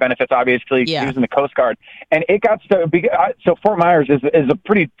military benefits. Obviously, he was in the Coast Guard, and it got so Fort Myers is a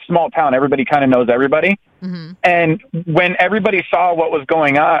pretty small town. Everybody kind of knows everybody. Mm-hmm. And when everybody saw what was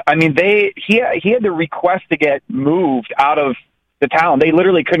going on, I mean, he had to request to get moved out of the town. They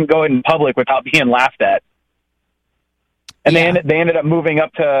literally couldn't go in public without being laughed at. And they ended up moving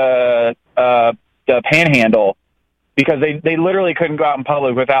up to the Panhandle because they literally couldn't go out in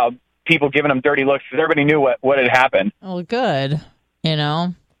public without people giving them dirty looks because everybody knew what had happened. Well, good,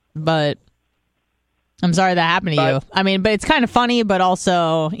 but I'm sorry that happened to you. I mean, but it's kind of funny, but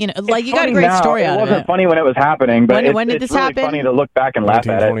also, like you got a great story out of it. It wasn't funny when it was happening, but when did this happen? It's really funny to look back and laugh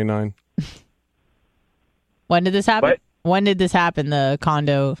at it. 1929. When did this happen? What? When did this happen, the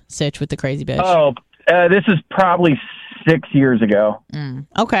condo sitch with the crazy bitch? Oh, this is probably 6 years ago.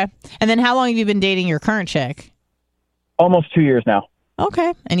 Okay. And then how long have you been dating your current chick? Almost 2 years now.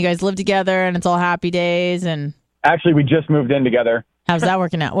 Okay. And you guys live together and it's all happy days and... Actually, we just moved in together. How's that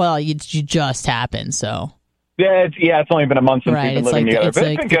working out? Well, you just happened, so... Yeah, it's only been a month since we've been living together. But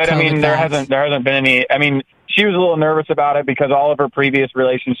it's been good. I mean, there hasn't been any... I mean, she was a little nervous about it because all of her previous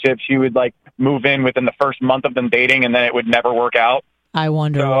relationships, she would, like, move in within the first month of them dating, and then it would never work out. I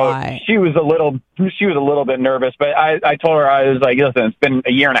wonder why. She was a little bit nervous, but I told her, I was like, listen, it's been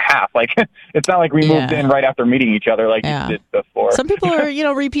a year and a half. Like, it's not like we moved in right after meeting each other like you did before. Some people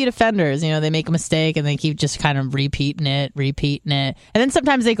are, repeat offenders. They make a mistake and they keep just kind of repeating it. And then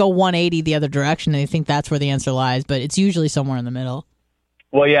sometimes they go 180 the other direction and they think that's where the answer lies, but it's usually somewhere in the middle.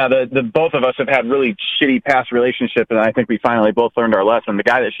 Well, yeah, the both of us have had really shitty past relationships, and I think we finally both learned our lesson. The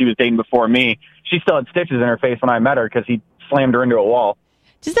guy that she was dating before me, she still had stitches in her face when I met her because he slammed her into a wall.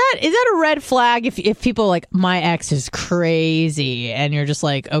 Is that a red flag if people are like, my ex is crazy, and you're just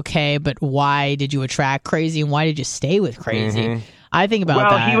like, okay, but why did you attract crazy and why did you stay with crazy? Mm-hmm. I think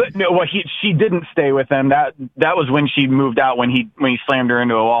about that. She didn't stay with him. That was when she moved out when he slammed her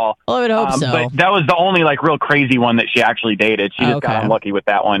into a wall. Well, I would hope so. But that was the only real crazy one that she actually dated. She just got unlucky with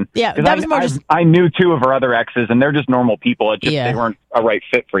that one. Yeah, that was more I knew two of her other exes, and they're just normal people. They weren't a right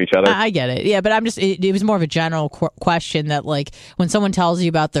fit for each other. I get it. Yeah, but it was more of a general question that, like, when someone tells you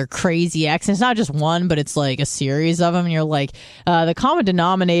about their crazy ex, and it's not just one, but it's like a series of them, and you're like, the common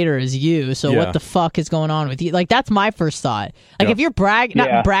denominator is you. So what the fuck is going on with you? Like, that's my first thought. Like, if you're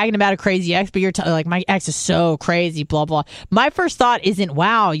not bragging about a crazy ex, but you're like, my ex is so crazy, blah, blah. My first thought isn't,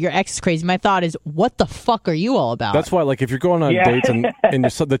 wow, your ex is crazy. My thought is, what the fuck are you all about? That's why, like, if you're going on dates and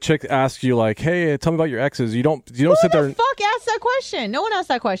the chick asks you, like, hey, tell me about your exes, you don't sit there and... fuck asked that question? No one asked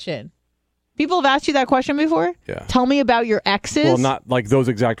that question. People have asked you that question before? Yeah. Tell me about your exes? Well, not like those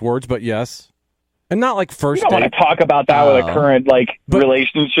exact words, but yes. And not like first date. You don't want to talk about that with a current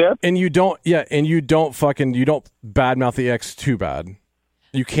relationship. And you don't badmouth the ex too bad.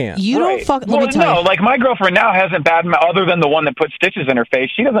 You can't. You don't fuck. Well, no, like my girlfriend now hasn't badmouth, other than the one that put stitches in her face.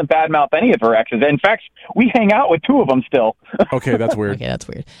 She doesn't badmouth any of her exes. In fact, we hang out with two of them still. Okay, that's weird. Yeah.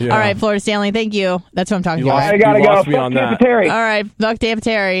 All right, Florida Stanley, thank you. That's what I'm talking about. I gotta go. Me on that. All right, fuck Dave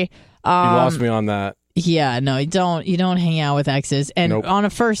Terry. You lost me on that. Yeah, no, you don't hang out with exes. And on a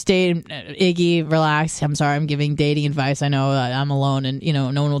first date, Iggy, relax. I'm sorry, I'm giving dating advice. I know I'm alone and, no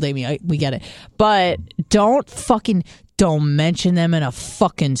one will date me. We get it. But don't mention them in a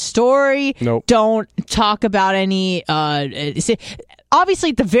fucking story. Nope. Don't talk about any, obviously,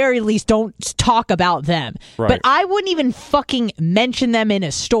 at the very least, don't talk about them. Right. But I wouldn't even fucking mention them in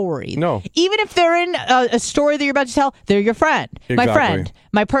a story. No. Even if they're in a story that you're about to tell, they're your friend. Exactly.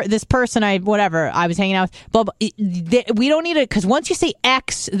 My friend. This person I was hanging out with, blah, blah, we don't need it, because once you say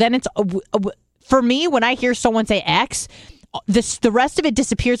X, then it's, for me, when I hear someone say X, the rest of it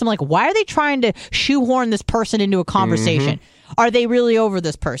disappears. I'm like, why are they trying to shoehorn this person into a conversation? Are they really over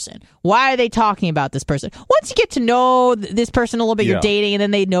this person? Why are they talking about this person? Once you get to know this person a little bit, you're dating, and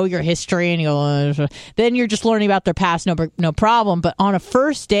then they know your history, and you go, then you're just learning about their past, no problem. But on a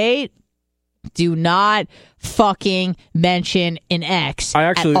first date, do not fucking mention an ex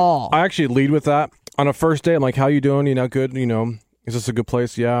at all. I actually lead with that. On a first date, I'm like, how you doing? Good? Is this a good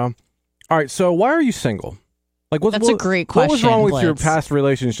place? Yeah. All right, so why are you single? That's a great question. What was wrong with Blitz? your past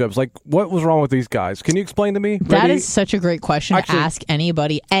relationships? What was wrong with these guys? Can you explain to me? That is such a great question to ask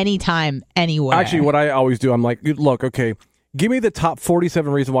anybody, anytime, anywhere. Actually, what I always do, I'm like, look, okay, give me the top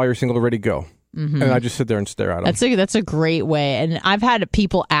 47 reasons why you're single. Ready, go. And I just sit there and stare at them. That's a great way. And I've had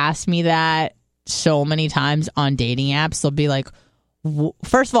people ask me that so many times on dating apps. They'll be like,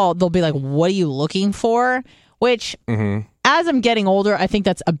 first of all, they'll be like, what are you looking for? Which, as I'm getting older, I think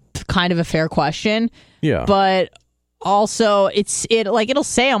that's a kind of a fair question. Yeah. But also, it'll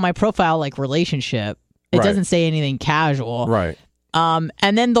say on my profile, like, relationship. It doesn't say anything casual. Right. And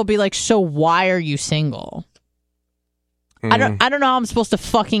then they'll be like, so why are you single? I don't know how I'm supposed to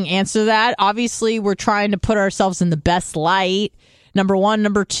fucking answer that. Obviously, we're trying to put ourselves in the best light. Number one.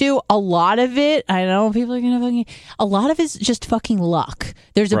 Number two, a lot of it, I know people are going to fucking, a lot of it's just fucking luck.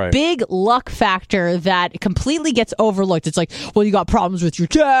 There's a big luck factor that completely gets overlooked. It's like, well, you got problems with your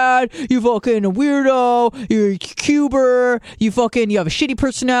dad, you fucking a weirdo, you're a cuber, you have a shitty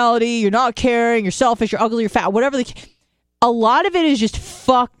personality, you're not caring, you're selfish, you're ugly, you're fat, whatever. A lot of it is just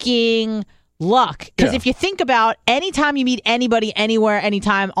fucking luck. Because if you think about anytime you meet anybody, anywhere,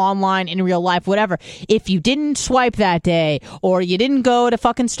 anytime, online, in real life, whatever, if you didn't swipe that day, or you didn't go to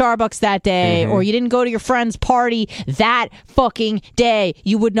fucking Starbucks that day, or you didn't go to your friend's party that fucking day,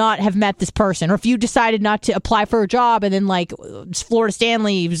 you would not have met this person. Or if you decided not to apply for a job, and then, like, Florida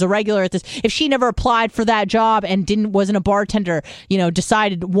Stanley was a regular at this, if she never applied for that job and wasn't a bartender,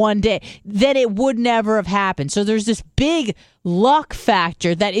 decided one day, then it would never have happened. So there's this big luck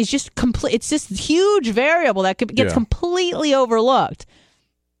factor that is just complete. It's this huge variable that gets completely overlooked,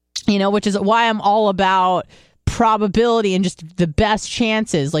 which is why I'm all about probability and just the best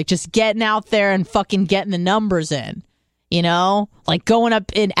chances, like just getting out there and fucking getting the numbers in, like going up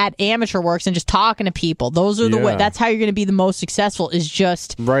at Amateur Works and just talking to people. Those are the way. That's how you're going to be the most successful, is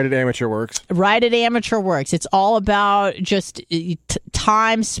just right at Amateur Works. Right at Amateur Works. It's all about just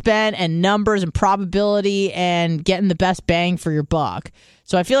time spent and numbers and probability and getting the best bang for your buck.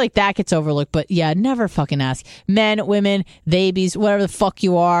 So I feel like that gets overlooked. But yeah, never fucking ask. Men, women, babies, whatever the fuck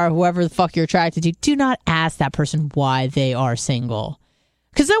you are, whoever the fuck you're attracted to, do not ask that person why they are single.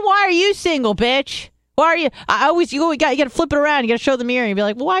 Because then why are you single, bitch? Why are you? You got to flip it around. You got to show the mirror and be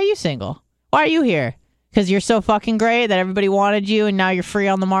like, well, why are you single? Why are you here? Because you're so fucking great that everybody wanted you, and now you're free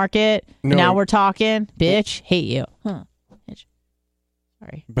on the market. No. Now we're talking, bitch. Hate you, huh? Bitch.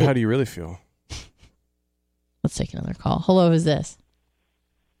 Sorry. But how do you really feel? Let's take another call. Hello, who's this?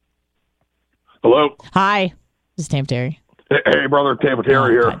 Hello. Hi. This is Tam Terry. Hey, brother, Tam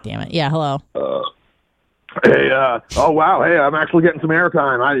Terry here. God damn it. Yeah. Hello. Hey. Oh wow. Hey, I'm actually getting some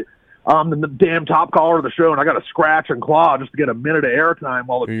airtime. I'm the damn top caller of the show, and I got to scratch and claw just to get a minute of airtime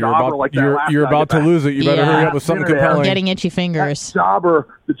while the jobber like that. You're about to lose it. You better hurry up with something compelling. I'm getting itchy fingers. That jobber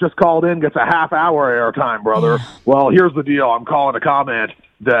that just called in gets a half-hour airtime, brother. Yeah. Well, here's the deal. I'm calling to comment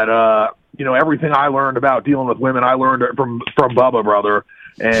that everything I learned about dealing with women, I learned it from Bubba, brother,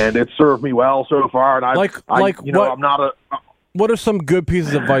 and it served me well so far. And I'm not a. What are some good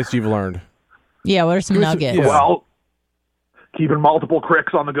pieces of advice you've learned? Yeah, what are some nuggets? Yeah. Well, keeping multiple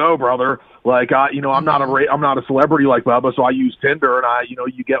cricks on the go, brother. Like, I'm not a celebrity like Bubba, so I use Tinder, and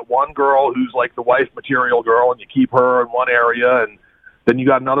you get one girl who's like the wife material girl, and you keep her in one area, and then you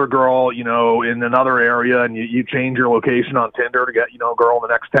got another girl, in another area, and you change your location on Tinder to get, a girl in the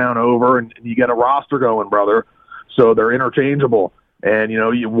next town over, and you get a roster going, brother. So they're interchangeable. And,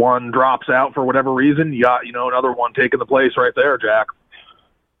 one drops out for whatever reason, you got, another one taking the place right there, Jack.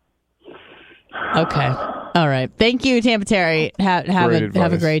 Okay. All right. Thank you, Tampa Terry. Have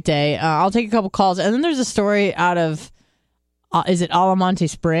a great day. I'll take a couple calls. And then there's a story out of, is it Alamonte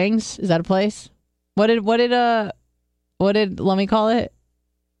Springs? Is that a place? What did let me call it?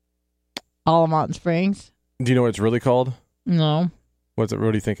 Altamont Springs? Do you know what it's really called? No. What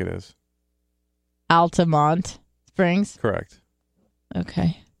do you think it is? Altamont Springs? Correct.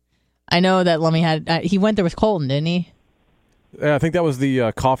 Okay. I know that Lummy he went there with Colton, didn't he? Yeah, I think that was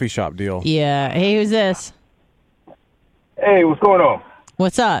the coffee shop deal. Yeah. Hey, who's this? Hey, what's going on?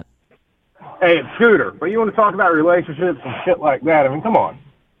 What's up? Hey, it's Scooter. But you want to talk about relationships and shit like that? I mean, come on.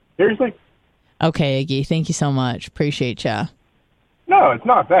 Seriously? Okay, Iggy. Thank you so much. Appreciate ya. No, it's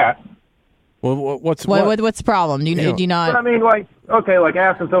not that. Well, what's the problem? Do you not? But I mean, like, okay, like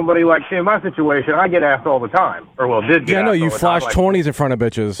asking somebody, like, in my situation, I get asked all the time. Or, well, did get Yeah, no, asked you all the flash time, 20s in front of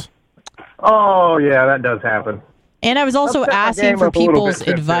bitches. Oh, yeah, that does happen. And I was also I'll set my asking game for up a little people's bit since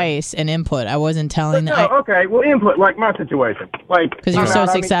then. advice and input. I wasn't telling No, that. okay, well, input, like my situation. Like, Because you're I'm so out,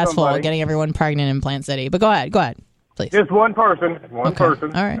 I meet successful somebody, at getting everyone pregnant in Plant City. But go ahead, please. Just one person, Okay, all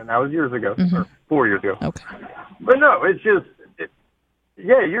right. and that was years ago, or 4 years ago. Okay. But no, it's just,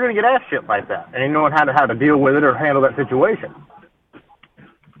 yeah, you're going to get ass shit like that, and you know how to deal with it or handle that situation.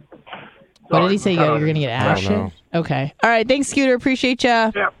 What did he say? You're going to get I ass don't know. shit? Okay. All right. Thanks, Scooter. Appreciate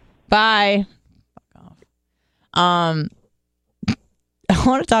ya. Yeah. Bye. Fuck off. I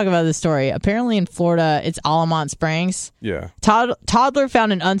want to talk about this story. Apparently in Florida, it's Altamont Springs. Yeah. Toddler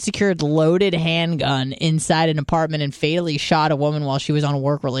found an unsecured loaded handgun inside an apartment and fatally shot a woman while she was on a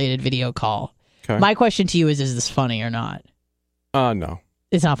work-related video call. Okay. My question to you is this funny or not? No.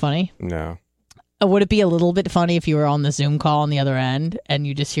 It's not funny? No. Would it be a little bit funny if you were on the Zoom call on the other end and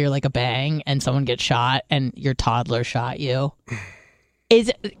you just hear like a bang and someone gets shot and your toddler shot you?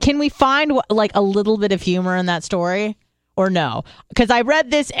 Can we find like a little bit of humor in that story? Or no? Because I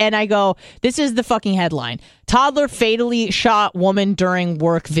read this and I go, this is the fucking headline. Toddler fatally shot woman during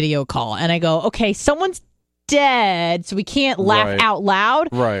work video call. And I go, okay, someone's dead, so we can't laugh out loud.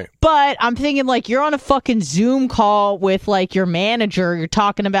 Right. But I'm thinking like you're on a fucking Zoom call with like your manager. You're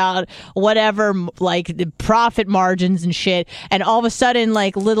talking about whatever, like the profit margins and shit. And all of a sudden,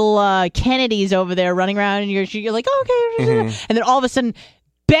 like little Kennedy's over there running around and you're like, oh, okay. And then all of a sudden,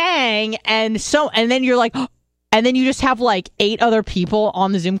 bang. And then you're like... And then you just have like 8 other people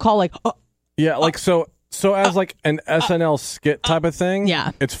on the Zoom call, like, oh, Yeah, like so as like an SNL skit type of thing.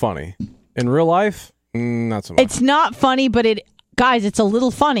 Yeah. It's funny. In real life, not so much. it's not funny, but guys, it's a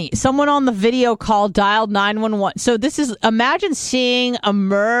little funny. Someone on the video call dialed 911. So imagine seeing a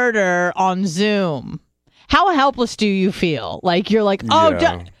murder on Zoom. How helpless do you feel? Like you're like, oh,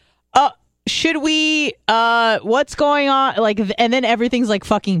 Yeah. should we? What's going on? Like, and then everything's like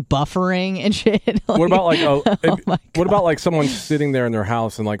fucking buffering and shit. Like, What about like my what about like someone sitting there in their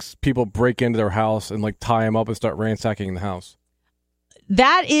house and like people break into their house and like tie them up and start ransacking the house?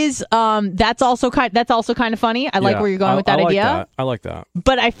 That is that's also kind of funny. I like where you're going with that idea. I like that.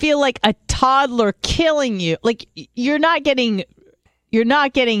 But I feel like a toddler killing you, like you're not getting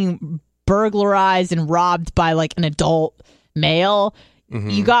burglarized and robbed by like an adult male.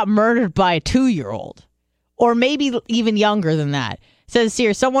 You got murdered by a 2-year-old, or maybe even younger than that. It says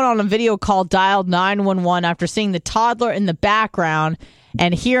here, someone on a video call dialed 911 after seeing the toddler in the background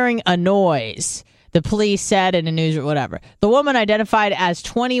and hearing a noise. The police said in a news or whatever. The woman identified as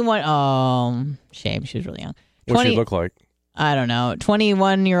 21. Oh, shame. She was really young. What she look like? I don't know.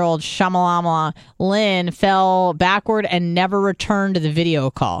 21-year-old Shamalama Lynn fell backward and never returned to the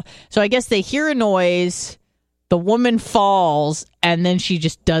video call. So I guess they hear a noise. The woman falls, and then she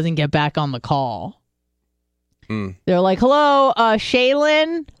just doesn't get back on the call. They're like, hello,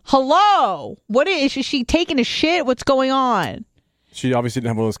 Shaylin? Hello? What is she taking a shit? What's going on? She obviously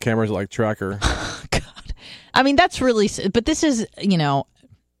didn't have one of those cameras that like track her. God. I mean, that's really... But this is,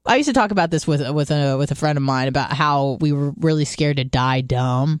 I used to talk about this with a friend of mine about how we were really scared to die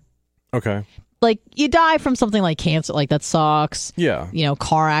dumb. Okay. Like, you die from something like cancer, like that sucks. Yeah.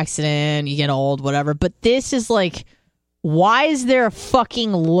 Car accident, you get old, whatever. But this is like, why is there a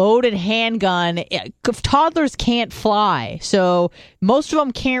fucking loaded handgun? Toddlers can't fly. So most of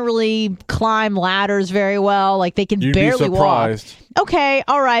them can't really climb ladders very well. Like, they can You'd barely be surprised. walk. Okay,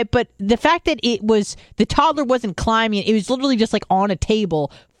 all right. But the fact that the toddler wasn't climbing, it was literally just like on a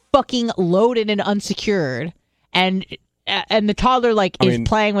table, fucking loaded and unsecured. And the toddler is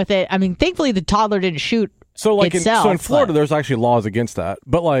playing with it. I mean, thankfully the toddler didn't shoot itself. In Florida, there's actually laws against that.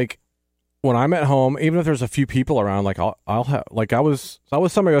 But like when I'm at home, even if there's a few people around, like I'll have like I was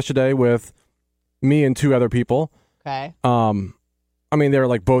somewhere yesterday with me and 2 other people. Okay. I mean they're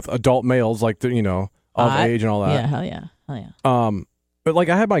like both adult males, like of age and all that. Yeah, hell yeah. But like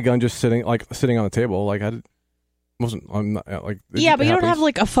I had my gun just sitting on the table. Like I'm not like. Yeah, but you don't have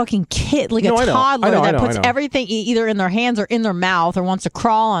like a fucking kid, like a toddler that puts everything either in their hands or in their mouth or wants to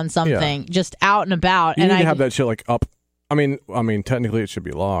crawl on something just out and about. You need to have that shit like up. I mean, technically it should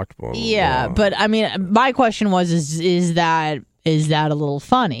be locked. But, but I mean, my question was, is that a little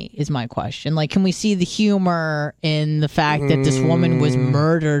funny? Is my question. Like, can we see the humor in the fact that this woman was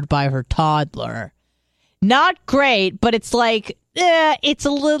murdered by her toddler? Not great, but it's like, it's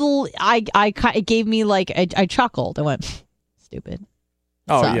a little. It gave me like I chuckled. I went, stupid.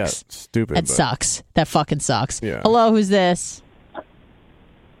 Oh sucks. yeah, stupid. That sucks. That fucking sucks. Yeah. Hello, who's this?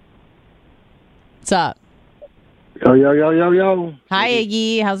 What's up? Yo. Hi,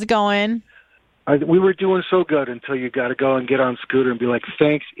 Iggy. How's it going? We were doing so good until you got to go and get on Scooter and be like,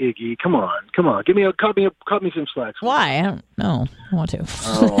 thanks, Iggy. Come on. Cut me some slack. Why? I don't know. I want to.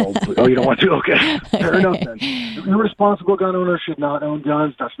 Oh, you don't want to? Okay. Fair enough then. Irresponsible gun owner should not own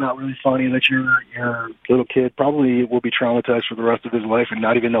guns. That's not really funny that your little kid probably will be traumatized for the rest of his life and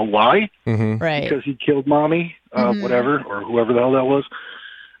not even know why. Mm-hmm. Right. Because he killed mommy, whatever, or whoever the hell that was.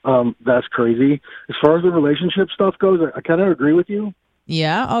 That's crazy. As far as the relationship stuff goes, I kind of agree with you.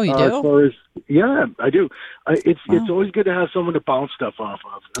 Yeah. Oh, you do? As far as, yeah, I do. It's always good to have someone to bounce stuff off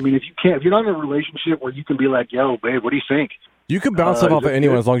of. I mean, if you're not in a relationship where you can be like, yo, babe, what do you think? You can bounce stuff off of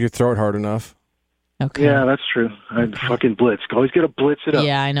anyone as long as you throw it hard enough. Okay. Yeah, that's true. Fucking blitz. Always got to blitz it up.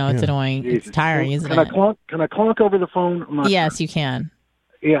 Yeah, I know. It's annoying. Jesus. It's tiring, isn't it? Can I clonk over the phone? Yes, you can.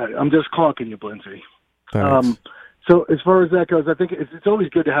 Yeah, I'm just clonking you, Blindsey. Thanks. So as far as that goes, I think it's always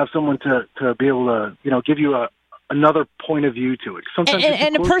good to have someone to be able to, give you another point of view to it. Sometimes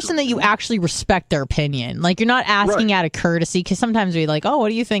and a person that you actually respect their opinion. Like, you're not asking out of courtesy, because sometimes we're like, oh, what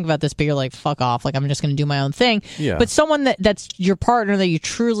do you think about this? But you're like, fuck off. Like, I'm just going to do my own thing. Yeah. But someone that's your partner that you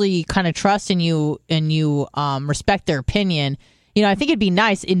truly kind of trust and you respect their opinion, I think it'd be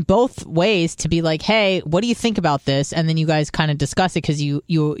nice in both ways to be like, hey, what do you think about this? And then you guys kind of discuss it because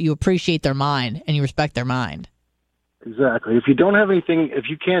you appreciate their mind and you respect their mind. Exactly. If you don't have anything, if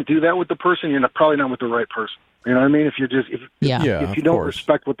you can't do that with the person, you're probably not with the right person. You know what I mean? If you're just if you don't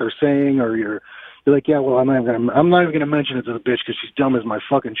respect what they're saying, or you're like, yeah, well, I'm not even gonna mention it to the bitch because she's dumb as my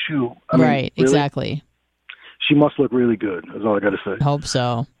fucking shoe. I mean, really? Exactly. She must look really good. Is all I got to say. Hope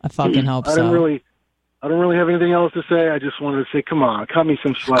so. I fucking hope so. I don't really have anything else to say. I just wanted to say, come on, cut me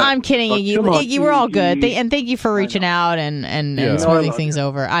some slack. I'm kidding, Iggy. Iggy, we're all good. And thank you for reaching out and smoothing things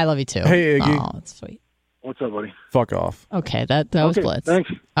over. I love you too. Hey, Iggy. Oh, that's sweet. What's up, buddy? Fuck off. Okay, that was Blitz.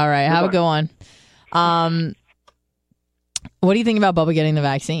 Thanks. All right, have a good one. What do you think about Bubba getting the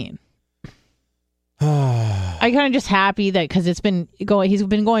vaccine? I'm kind of just happy that because he's been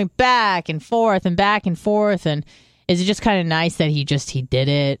going back and forth, and is it just kind of nice that he did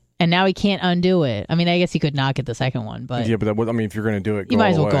it, and now he can't undo it? I mean, I guess he could not get the second one, but yeah, but if you're going to do it, you might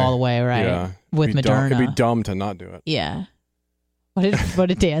as well go all the way, right? Yeah. With Moderna, it'd be dumb to not do it. Yeah. What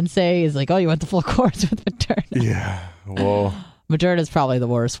did Dan say? Is like, oh, you went the full course with Moderna. Yeah. Well, Moderna's probably the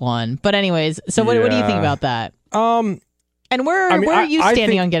worst one. But anyways, so what do you think about that? And where are you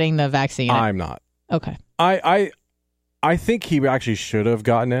standing on getting the vaccine? I'm not. Okay. I think he actually should have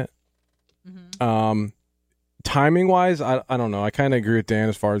gotten it. Mm-hmm. Timing wise, I don't know. I kind of agree with Dan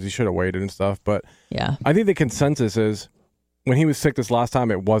as far as he should have waited and stuff. But yeah, I think the consensus is when he was sick this last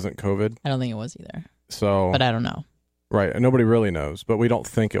time, it wasn't COVID. I don't think it was either. So, but I don't know. Right. Nobody really knows, but we don't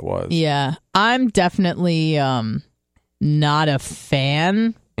think it was. Yeah. I'm definitely not a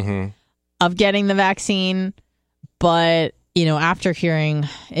fan of getting the vaccine, but after hearing,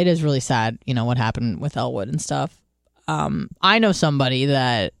 it is really sad, what happened with Elwood and stuff. I know somebody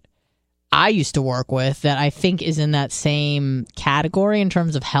that I used to work with that I think is in that same category in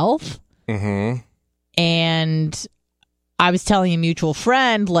terms of health. Mm-hmm. And I was telling a mutual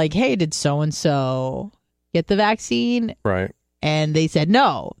friend, like, hey, did so-and-so get the vaccine? Right. And they said,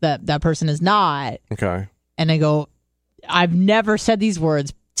 no, that person is not. Okay. And I go, I've never said these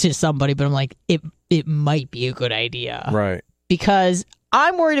words to somebody, but I'm like, it might be a good idea. Right. Because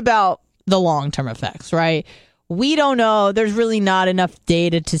I'm worried about the long-term effects, right? We don't know. There's really not enough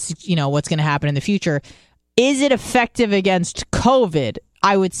data to, what's going to happen in the future. Is it effective against COVID?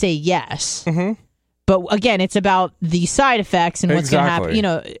 I would say yes. Mm-hmm. But again, it's about the side effects and what's going to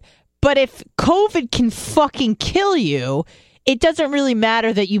happen, But if COVID can fucking kill you, it doesn't really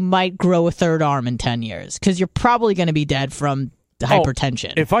matter that you might grow a third arm in 10 years because you're probably going to be dead from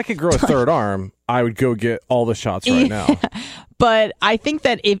hypertension. If I could grow a third arm, I would go get all the shots right now. But I think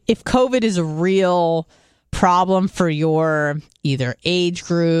that if COVID is a real problem for your either age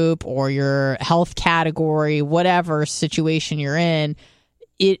group or your health category, whatever situation you're in,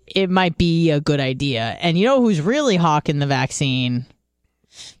 it might be a good idea. And you know who's really hawking the vaccine?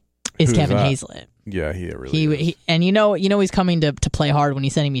 Is Kevin Hazlett. Yeah, he really is. And you know he's coming to play hard when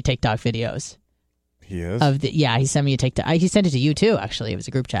he's sending me TikTok videos. He is? He sent me a TikTok. He sent it to you too, actually. It was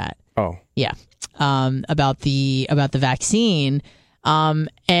a group chat. Oh. Yeah. About the vaccine.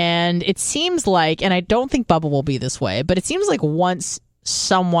 And it seems like, and I don't think Bubba will be this way, but it seems like once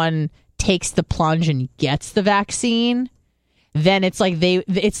someone takes the plunge and gets the vaccine, then it's like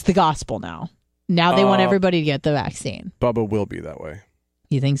it's the gospel now. Now they want everybody to get the vaccine. Bubba will be that way.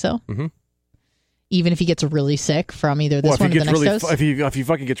 You think so? Mm-hmm. Even if he gets really sick from either this one or the next dose? If he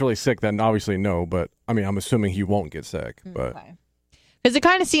fucking gets really sick, then obviously no. But I mean, I'm assuming he won't get sick. But because it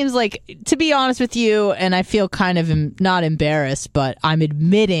kind of seems like, to be honest with you, and I feel kind of not embarrassed, but I'm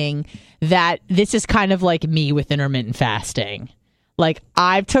admitting that this is kind of like me with intermittent fasting. Like,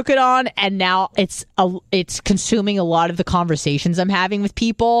 I've took it on, and now it's consuming a lot of the conversations I'm having with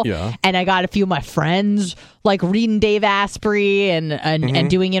people. Yeah. And I got a few of my friends like reading Dave Asprey and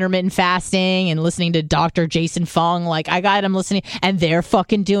doing intermittent fasting and listening to Dr. Jason Fung. Like, I got them listening, and they're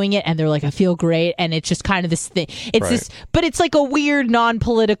fucking doing it, and they're like, I feel great. And it's just kind of this thing. It's this, but it's like a weird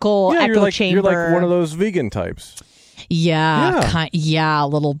non-political echo chamber. You're like one of those vegan types. Yeah, a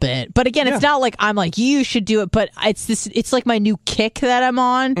little bit. But again, it's not like I'm like, you should do it, but it's like my new kick that I'm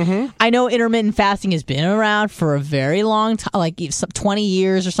on. Mm-hmm. I know intermittent fasting has been around for a very long time, like 20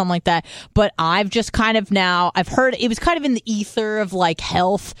 years or something like that. But I've just kind of now, I've heard it was kind of in the ether of like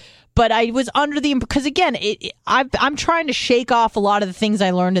health. But I was under because again, I'm trying to shake off a lot of the things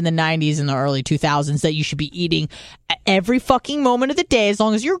I learned in the 90s and the early 2000s that you should be eating every fucking moment of the day as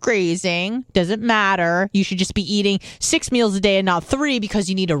long as you're grazing. Doesn't matter. You should just be eating 6 meals a day and not 3 because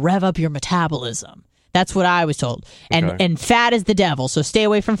you need to rev up your metabolism. That's what I was told. And fat is the devil, so stay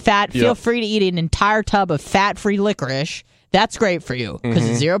away from fat. Feel free to eat an entire tub of fat-free licorice. That's great for you because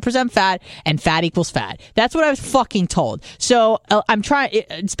it's 0% fat and fat equals fat. That's what I was fucking told. So I'm trying.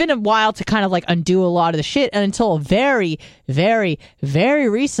 It's been a while to kind of like undo a lot of the shit. And until very, very, very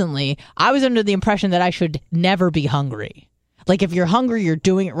recently, I was under the impression that I should never be hungry. Like if you're hungry, you're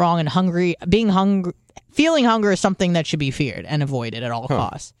doing it wrong. And feeling hunger is something that should be feared and avoided at all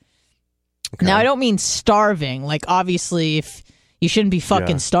costs. Okay. Now, I don't mean starving. Like obviously, if you shouldn't be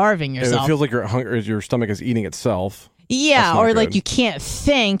fucking starving yourself. It feels like your stomach is eating itself. Yeah, or like you can't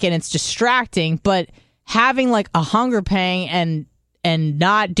think and it's distracting, but having like a hunger pang and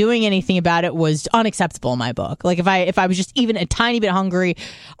not doing anything about it was unacceptable in my book. Like if I was just even a tiny bit hungry,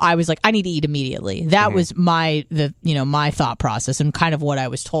 I was like, I need to eat immediately. That was my thought process and kind of what I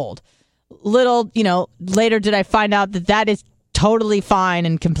was told. Later did I find out that is totally fine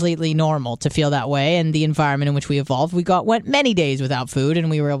and completely normal to feel that way, and the environment in which we evolved, went many days without food and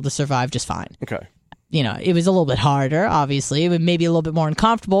we were able to survive just fine. Okay. It was a little bit harder, obviously, maybe a little bit more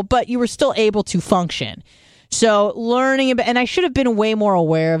uncomfortable, but you were still able to function. So learning about, and I should have been way more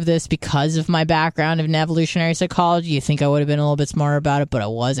aware of this because of my background in evolutionary psychology. You think I would have been a little bit smarter about it, but I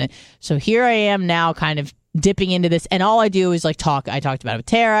wasn't. So here I am now kind of dipping into this, and all I do is like talk. I talked about it with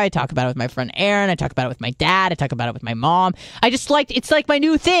Tara, I talk about it with my friend Aaron, I talk about it with my dad, I talk about it with my mom. It's like my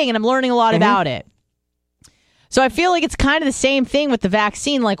new thing, and I'm learning a lot about it. So I feel like it's kind of the same thing with the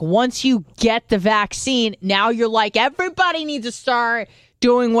vaccine. Like once you get the vaccine, now you're like, everybody needs to start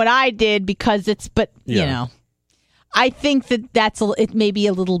doing what I did because I think it may be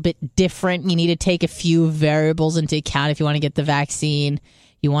a little bit different. You need to take a few variables into account if you want to get the vaccine.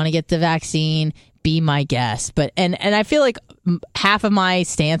 You want to get the vaccine, be my guest. But and I feel like half of my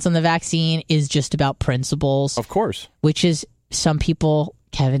stance on the vaccine is just about principles. Of course. Which is some people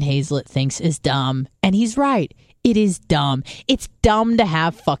Kevin Hazlett thinks is dumb. And he's right. It is dumb. It's dumb to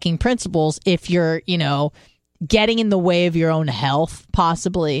have fucking principles if you're, getting in the way of your own health,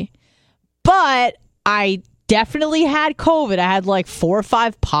 possibly. But I definitely had COVID. I had like 4 or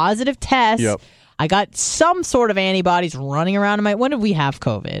 5 positive tests. Yep. I got some sort of antibodies running around in my... When did we have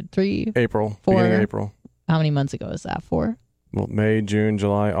COVID? 3? April. 4? Beginning of April. How many months ago is that? 4? Well, May, June,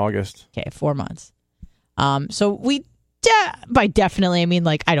 July, August. Okay, 4 months. So we... by definitely, I mean,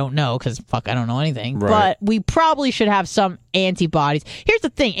 like, I don't know, because fuck, I don't know anything. Right. But we probably should have some antibodies. Here's the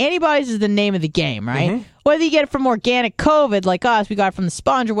thing. Antibodies is the name of the game, right? Mm-hmm. Whether you get it from organic COVID, like us, we got it from the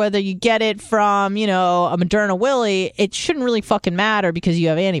sponge, or whether you get it from, a Moderna Willy, it shouldn't really fucking matter because you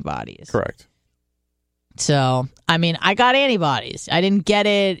have antibodies. Correct. So, I mean, I got antibodies. I didn't get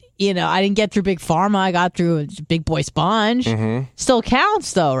it, I didn't get through Big Pharma. I got through a Big Boy Sponge. Mm-hmm. Still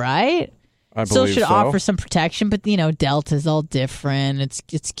counts, though, right? I still believe should so. offer some protection, but Delta's all different.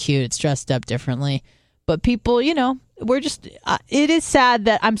 It's cute. It's dressed up differently. But people, we're just. It is sad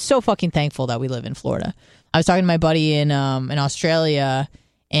that I'm so fucking thankful that we live in Florida. I was talking to my buddy in Australia,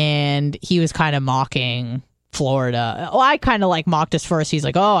 and he was kind of mocking Florida. Well, I kind of like mocked us first. He's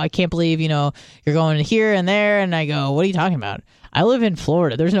like, oh, I can't believe, you're going here and there. And I go, what are you talking about? I live in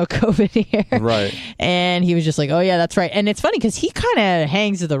Florida. There's no COVID here. Right. And he was just like, oh, yeah, that's right. And it's funny because he kind of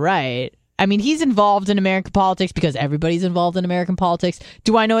hangs to the right. I mean, he's involved in American politics because everybody's involved in American politics.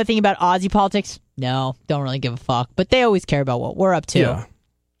 Do I know anything about Aussie politics? No, don't really give a fuck. But they always care about what we're up to. Yeah.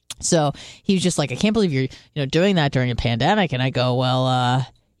 So he was just like, I can't believe you're doing that during a pandemic. And I go, well,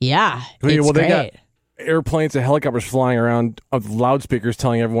 yeah, it's great. They got airplanes and helicopters flying around of loudspeakers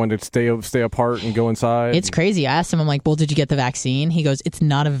telling everyone to stay apart and go inside. It's crazy. I asked him, I'm like, well, did you get the vaccine? He goes, it's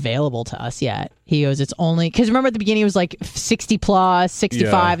not available to us yet. He goes, it's only because remember at the beginning it was like 60 plus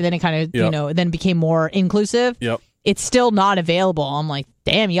 65 and then it kind of then became more inclusive. Yep. It's still not available. I'm like,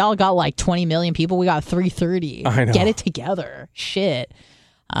 damn, y'all got like 20 million people. We got 330. I know. Get it together. Shit.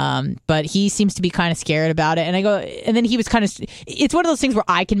 But he seems to be kind of scared about it. And I go, and then he was kind of, it's one of those things where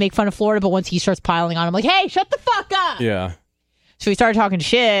I can make fun of Florida, but once he starts piling on, I'm like, hey, shut the fuck up. Yeah. So we started talking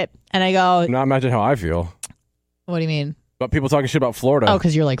shit, and I go, not imagine how I feel. What do you mean? About people talking shit about Florida. Oh,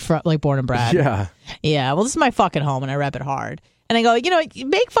 because you're like born and bred. Yeah. Yeah. Well, this is my fucking home, and I rep it hard. And I go,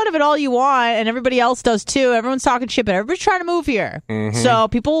 make fun of it all you want, and everybody else does too. Everyone's talking shit, but everybody's trying to move here. Mm-hmm. So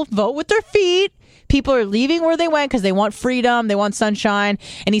people vote with their feet. People are leaving where they went because they want freedom, they want sunshine.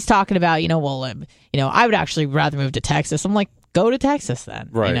 And he's talking about, I would actually rather move to Texas. I'm like, go to Texas then,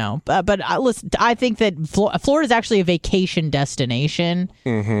 right? But listen, I think that Florida is actually a vacation destination.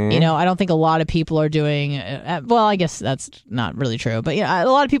 Mm-hmm. I don't think a lot of people are doing. Well, I guess that's not really true, but a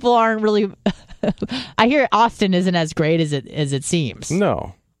lot of people aren't really. I hear Austin isn't as great as it seems.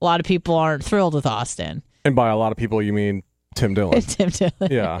 No, a lot of people aren't thrilled with Austin. And by a lot of people, you mean Tim Dillon? Tim Dillon.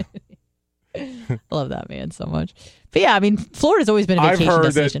 Yeah. I love that man so much. But yeah, I mean, Florida's always been a vacation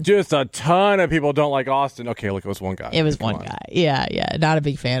destination. I've heard that just a ton of people don't like Austin. Okay, look, it was one guy. It was one guy. Yeah. Not a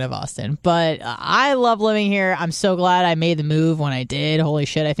big fan of Austin. But I love living here. I'm so glad I made the move when I did. Holy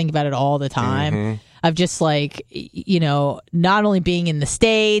shit, I think about it all the time. Mm-hmm. Of just like, not only being in the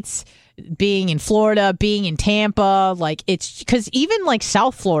States, being in Florida, being in Tampa, like it's because even like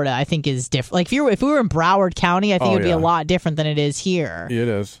South Florida, I think is different. Like if we were in Broward County, I think it'd be a lot different than it is here. It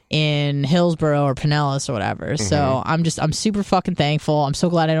is in Hillsborough or Pinellas or whatever. Mm-hmm. So I'm super fucking thankful. I'm so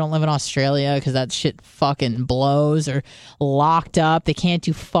glad I don't live in Australia because that shit fucking blows or locked up. They can't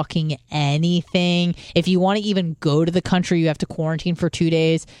do fucking anything. If you want to even go to the country, you have to quarantine for 2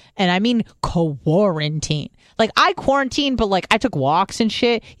 days, and I mean quarantine. Like, I quarantined, but, like, I took walks and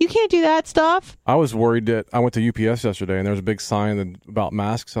shit. You can't do that stuff. I was worried that I went to UPS yesterday, and there was a big sign about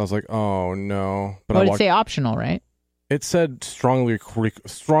masks. I was like, oh, no. But it'd say optional, right? It said strongly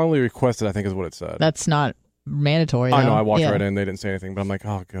requested, I think is what it said. That's not mandatory, though. I know. I walked right in. They didn't say anything, but I'm like,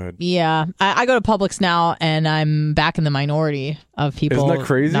 oh, good. Yeah. I go to Publix now, and I'm back in the minority of people. Isn't that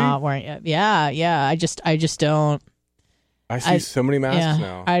crazy? Not wearing it. Yeah. I just don't. I see so many masks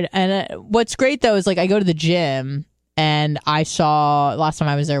now. What's great, though, is like I go to the gym and I saw, last time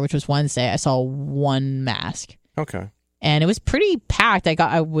I was there, which was Wednesday, I saw one mask. Okay. And it was pretty packed.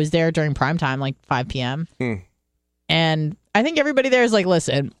 I was there during prime time, like 5 p.m. And I think everybody there is like,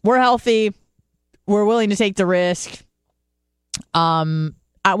 listen, we're healthy. We're willing to take the risk. When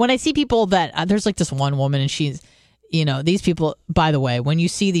I see people that, there's like this one woman and she's, these people, by the way, when you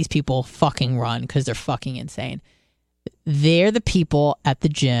see these people fucking run because they're fucking insane. They're the people at the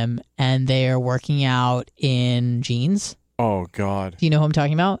gym and they're working out in jeans. Oh, God. Do you know who I'm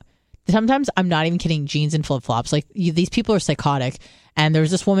talking about? Sometimes I'm not even kidding, jeans and flip-flops. Like, these people are psychotic. And there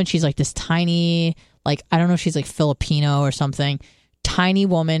was this woman, she's like this tiny, like, I don't know if she's like Filipino or something. Tiny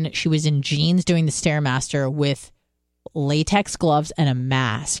woman. She was in jeans doing the Stairmaster with latex gloves and a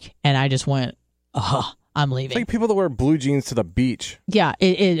mask. And I just went, I'm leaving. It's like people that wear blue jeans to the beach. Yeah,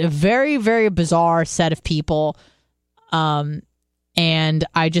 a very, very bizarre set of people. And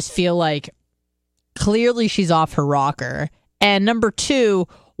I just feel like clearly she's off her rocker. And number two,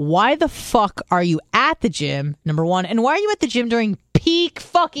 why the fuck are you at the gym? Number one, and why are you at the gym during peak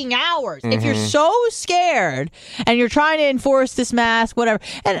fucking hours? Mm-hmm. If you're so scared and you're trying to enforce this mask, whatever.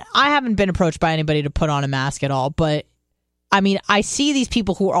 And I haven't been approached by anybody to put on a mask at all, but I mean, I see these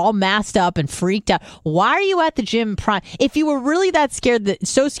people who are all masked up and freaked out. Why are you at the gym if you were really that scared,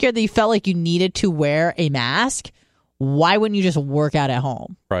 so scared that you felt like you needed to wear a mask, why wouldn't you just work out at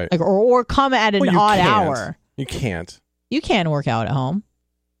home? Right. Like, or come at an odd hour. You can't. You can work out at home.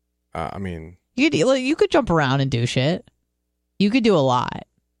 I mean, you could jump around and do shit. You could do a lot.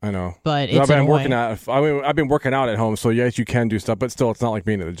 I know, but it's I've been working out at home, so yes, you can do stuff, but still, it's not like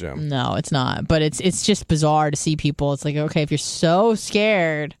being at the gym. No, it's not. But it's just bizarre to see people. It's like, okay, if you're so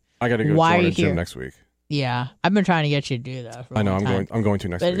scared, I got to go to the gym next week. Yeah, I've been trying to get you to do that. For I know. I'm going to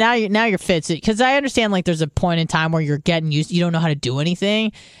next but week. Now you're fit because I understand like there's a point in time where you're getting used. You don't know how to do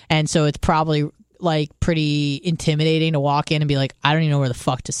anything, and so it's probably like pretty intimidating to walk in and be like, I don't even know where the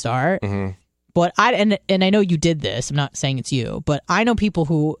fuck to start. Mm-hmm. But and I know you did this. I'm not saying it's you, but I know people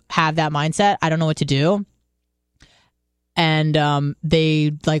who have that mindset. I don't know what to do, and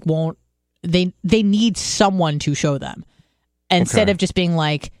they like won't. They need someone to show them instead of just being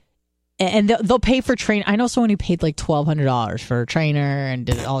like. And they'll pay for train. I know someone who paid like $1,200 for a trainer and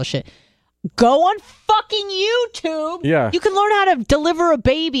did all the shit. Go on fucking YouTube. Yeah. You can learn how to deliver a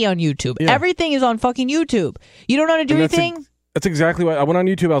baby on YouTube. Yeah. Everything is on fucking YouTube. You don't know how to do anything? That's exactly what I went on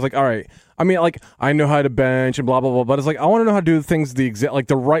YouTube. I was like, all right. I mean, like, I know how to bench and blah, blah, blah. But it's like, I want to know how to do things the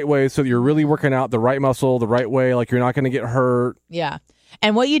right way so that you're really working out the right muscle, the right way. Like, you're not going to get hurt. Yeah.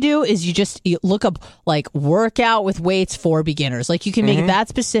 And what you do is you look up like workout with weights for beginners. Like you can make it that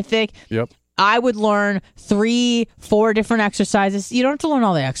specific. Yep. I would learn 3-4 different exercises. You don't have to learn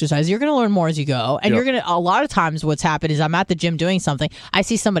all the exercises. You're going to learn more as you go. And you're going to, a lot of times what's happened is I'm at the gym doing something. I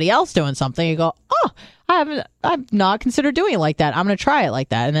see somebody else doing something. You go, oh, I've not considered doing it like that. I'm going to try it like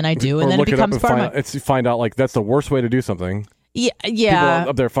that. And then I do. And then it becomes part of my... find out like that's the worst way to do something. Yeah. People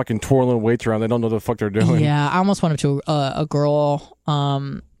up there fucking twirling weights around. They don't know what the fuck they're doing. Yeah, I almost went up to a girl,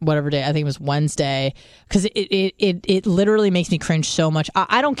 whatever day. I think it was Wednesday, because it literally makes me cringe so much.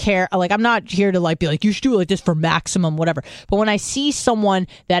 I don't care. Like, I'm not here to like be like, you should do it like this for maximum whatever. But when I see someone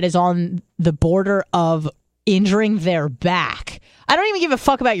that is on the border of injuring their back, I don't even give a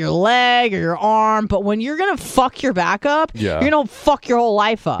fuck about your leg or your arm, but when you're gonna fuck your back up, you're gonna fuck your whole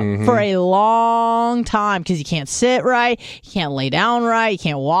life up for a long time, because you can't sit right, you can't lay down right, you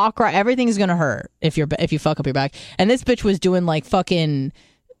can't walk right. Everything's gonna hurt if you fuck up your back. And this bitch was doing like fucking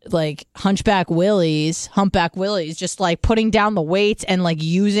like humpback willies, just like putting down the weights and like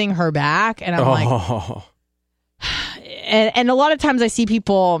using her back, and I'm like, and a lot of times I see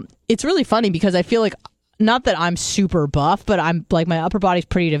people. It's really funny because I feel like. Not that I'm super buff, but I'm like my upper body's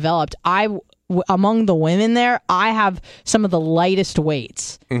pretty developed. Among the women there, I have some of the lightest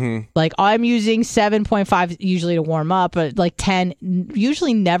weights. Like I'm using 7.5 usually to warm up, but like 10,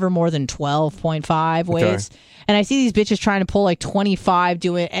 usually never more than 12.5 weights. And I see these bitches trying to pull like 25,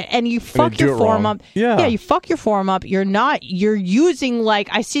 and you fuck your form up. Yeah, you fuck your form up. You're using like,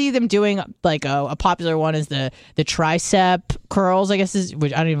 I see them doing like a popular one is the tricep curls, I guess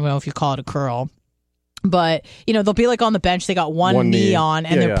which I don't even know if you call it a curl. But, you know, they'll be like on the bench, they got one knee on,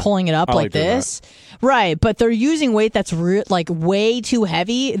 and they're pulling it up like this. Right, but they're using weight that's like way too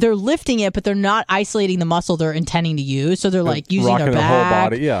heavy. They're lifting it, but they're not isolating the muscle they're intending to use. So they're like using their back. Whole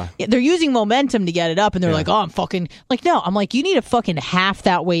body, they're using momentum to get it up, and they're like, oh, I'm fucking... Like, no, I'm like, you need to fucking half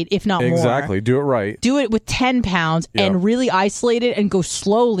that weight, if not more. Exactly, do it right. Do it with 10 pounds and really isolate it and go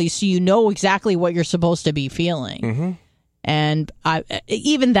slowly so you know exactly what you're supposed to be feeling. And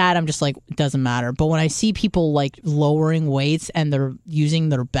even that, I'm just like, it doesn't matter. But when I see people like lowering weights and they're using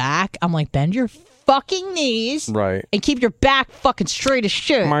their back, I'm like, bend your fucking knees, right, and keep your back fucking straight as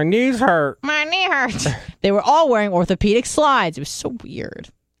shit. My knees hurt. My knee hurts. They were all wearing orthopedic slides. It was so weird.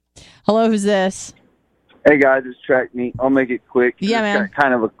 Hello, who's this? Hey guys, it's Track Meet. I'll make it quick. Yeah, man. Got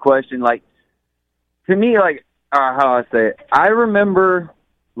kind of a question. Like, to me, like, how I say it, I remember.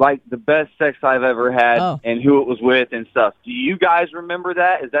 Like the best sex I've ever had and who it was with and stuff. Do you guys remember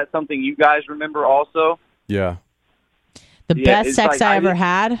that? Is that something you guys remember also? Yeah. The best sex like, I ever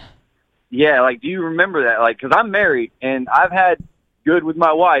had? Yeah, like do you remember that? Like, because I'm married and I've had good with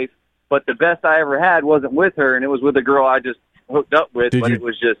my wife, but the best I ever had wasn't with her, and it was with a girl I just hooked up with, it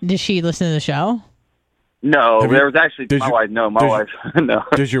was just... Did she listen to the show? No, there was actually... My wife, no.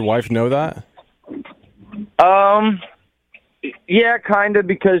 Does your wife know that? Yeah, kind of,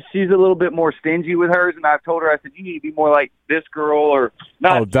 because she's a little bit more stingy with hers, and I've told her, I said, you need to be more like this girl, or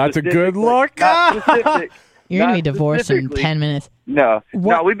not. Oh, that's a good look. You're going to be divorced in 10 minutes. No,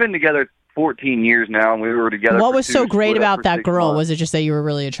 we've been together 14 years now, and we were together. What was so great about that girl? Was it just that you were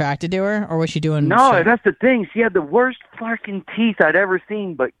really attracted to her, or was she doing... No, that's the thing. She had the worst fucking teeth I'd ever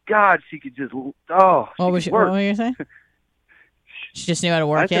seen, but God, she could just... Oh, what were you saying? She just knew how to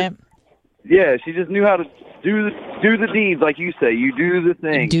work it? Yeah, she just knew how to do the deeds, like you say. You do the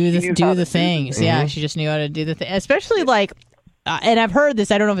things. Do the things. Yeah, she just knew how to do the thing. Especially like, and I've heard this.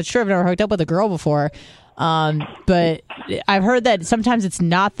 I don't know if it's true. I've never hooked up with a girl before, but I've heard that sometimes it's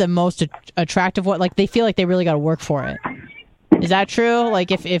not the most attractive one. Like they feel like they really got to work for it. Is that true? Like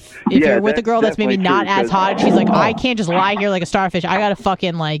if you're with a girl that's maybe not as hot, she's like, I can't just lie here like a starfish. I got to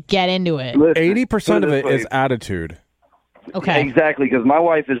fucking like get into it. 80% of it is attitude. Okay. Exactly, because my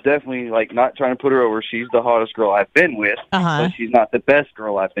wife is definitely, like, not trying to put her over. She's the hottest girl I've been with, but she's not the best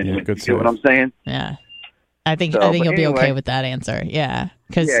girl I've been with. You know what I'm saying? Yeah. I think you'll be okay with that answer. Yeah.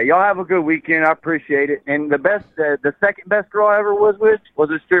 Y'all have a good weekend. I appreciate it. And the second best girl I ever was with was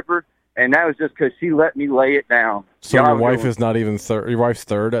a stripper, and that was just because she let me lay it down. So your wife is not even third. Your wife's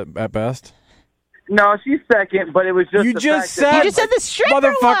third at best. No, she's second, but it was just you just said the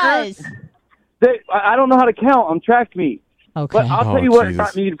stripper was. I don't know how to count on track meet. Okay. But I'll tell you what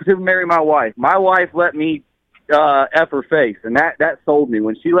got me to marry my wife. My wife let me F her face, and that sold me.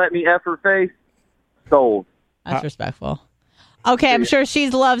 When she let me F her face, sold. That's respectful. Okay, I'm sure she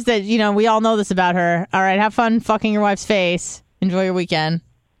loves that. We all know this about her. All right, have fun fucking your wife's face. Enjoy your weekend.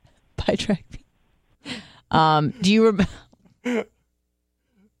 Bye, track meet. Do you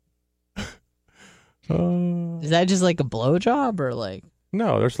is that just like a blowjob or like?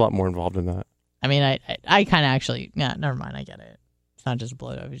 No, there's a lot more involved in that. I mean, I kind of actually, yeah, never mind. I get it. It's not just a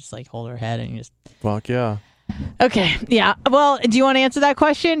blowjob. You just like hold her head and you just. Fuck yeah. Okay. Yeah. Well, do you want to answer that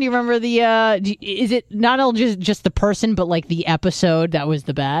question? Do you remember is it not only just the person, but like the episode that was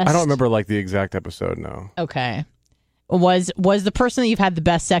the best? I don't remember like the exact episode. No. Okay. Was the person that you've had the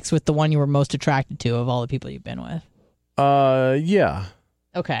best sex with the one you were most attracted to of all the people you've been with? Yeah.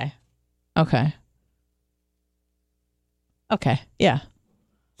 Okay. Yeah.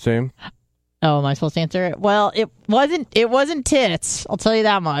 Same. Oh, am I supposed to answer it? Well, it wasn't tits. I'll tell you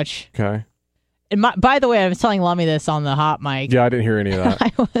that much. Okay. And by the way, I was telling Lummy this on the hot mic. Yeah, I didn't hear any of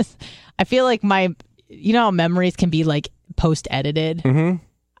that. I feel like how memories can be like post edited. Mm-hmm.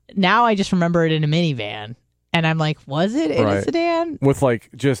 Now I just remember it in a minivan, and I'm like, was it in a sedan with like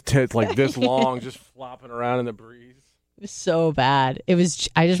just tits like this long, just flopping around in the breeze? It was so bad. I just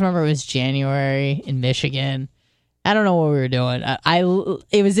remember it was January in Michigan. I don't know what we were doing.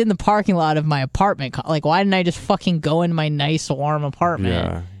 It was in the parking lot of my apartment. Like, why didn't I just fucking go in my nice warm apartment?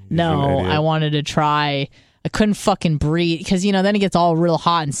 Yeah, no, I wanted to try. I couldn't fucking breathe because then it gets all real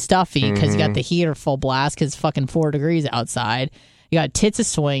hot and stuffy because you got the heater full blast because it's fucking 4 degrees outside. You got tits a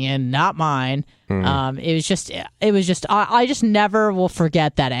swinging, not mine. It was just. I just never will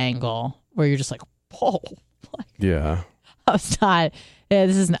forget that angle where you're just like, whoa. Yeah. I was not. Yeah,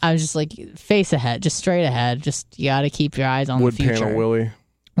 I was just like face ahead, just straight ahead. Just you got to keep your eyes on the future.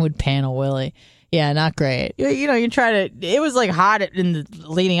 Wood panel Willie. Yeah, not great. You try to. It was like hot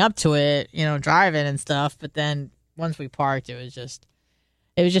leading up to it. Driving and stuff. But then once we parked, it was just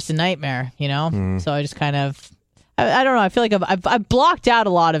a nightmare. So I just kind of. I don't know. I feel like I've blocked out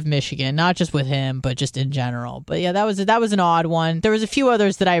a lot of Michigan, not just with him, but just in general. But yeah, that was an odd one. There was a few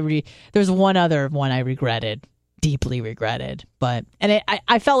others that there was one other one I regretted. Deeply regretted,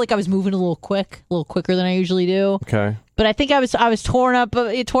 I felt like I was moving a little quicker than I usually do. Okay, but I think I was tore up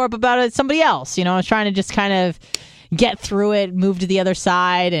about it. Somebody else, I was trying to just kind of get through it, move to the other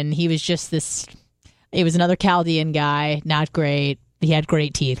side, and he was just this. It was another Chaldean guy, not great. He had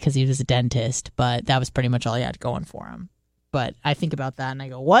great teeth because he was a dentist, but that was pretty much all he had going for him. But I think about that and I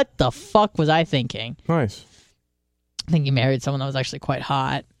go, what the fuck was I thinking? Nice. I think he married someone that was actually quite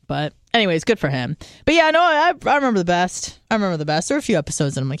hot. But anyways, good for him. But yeah, no, I remember the best. There were a few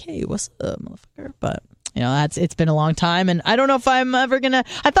episodes and I'm like, hey, what's up, motherfucker? But it's been a long time, and I don't know if I'm ever gonna.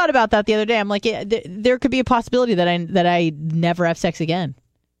 I thought about that the other day. I'm like, yeah, there could be a possibility that I never have sex again.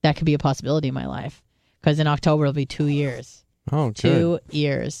 That could be a possibility in my life because in October it'll be 2 years. Oh, good. 2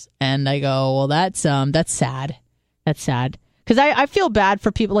 years, and I go, well, that's sad. That's sad because I feel bad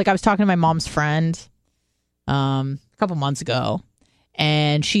for people. Like I was talking to my mom's friend, a couple months ago.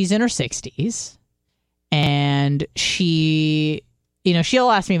 And she's in her 60s, and she'll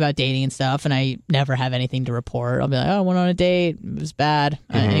ask me about dating and stuff, and I never have anything to report. I'll be like, oh, I went on a date. It was bad.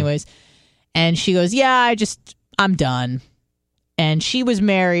 Anyways. And she goes, yeah, I'm done. And she was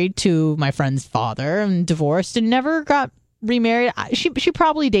married to my friend's father and divorced and never got remarried. She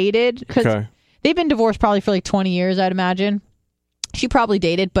probably dated because they've been divorced probably for like 20 years, I'd imagine. She probably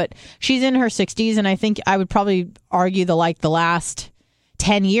dated, but she's in her 60s, and I think I would probably argue the last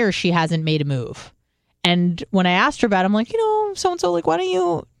 10 years she hasn't made a move. And when I asked her about it, I'm like, so-and-so, like, have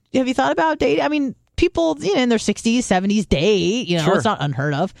you thought about dating? I mean, people in their 60s, 70s date, Sure. It's not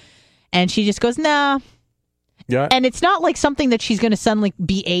unheard of. And she just goes, nah. Yeah. And it's not like something that she's going to suddenly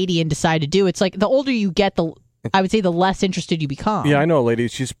be 80 and decide to do. It's like the older you get, I would say the less interested you become. Yeah, I know a lady.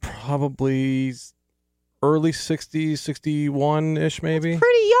 She's probably early 60s, 61-ish maybe. That's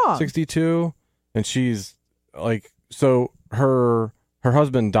pretty young. 62. And she's like, so her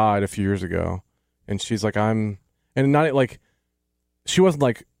husband died a few years ago, and she's like, she wasn't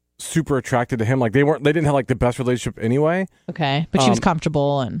like super attracted to him. Like they didn't have like the best relationship anyway. Okay, but she was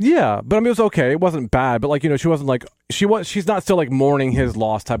comfortable and yeah. But I mean, it was okay. It wasn't bad. But like she wasn't like she's not still like mourning his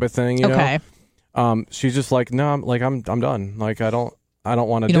loss type of thing. You know? She's just like, no, I'm done. Like I don't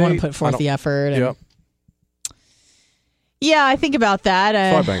want to. You don't want to put forth the effort. Yep. Yeah, I think about that.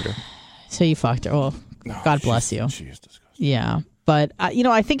 So I banged her. So you fucked her. Well, no, God bless you. She is disgusting. Yeah. But,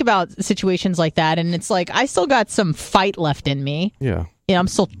 I think about situations like that, and it's like, I still got some fight left in me. Yeah. I'm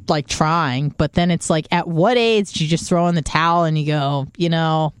still, like, trying. But then it's like, at what age do you just throw in the towel and you go,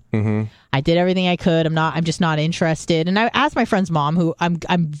 I did everything I could. I'm just not interested. And I asked my friend's mom, who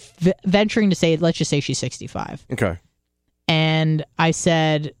I'm venturing to say, let's just say she's 65. Okay. And I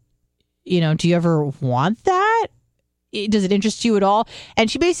said, do you ever want that? Does it interest you at all?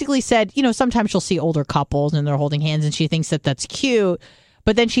 And she basically said, sometimes she'll see older couples and they're holding hands and she thinks that that's cute.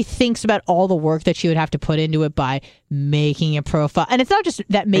 But then she thinks about all the work that she would have to put into it by making a profile. And it's not just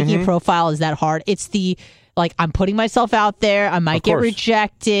that making a profile is that hard. It's the, like, I'm putting myself out there. I might get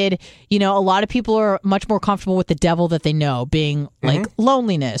rejected. A lot of people are much more comfortable with the devil that they know, being like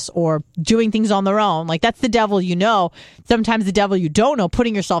loneliness or doing things on their own. Like, that's the devil Sometimes the devil you don't know,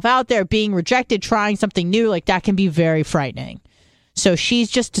 putting yourself out there, being rejected, trying something new, like that can be very frightening. So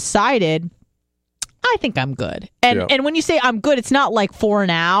she's just decided, I think I'm good. And when you say I'm good, it's not like for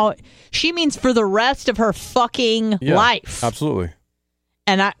now. She means for the rest of her fucking life. Absolutely.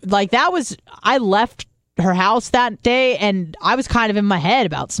 And I left her house that day and I was kind of in my head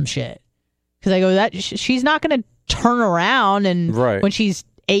about some shit. Because I go, that she's not going to turn around and when she's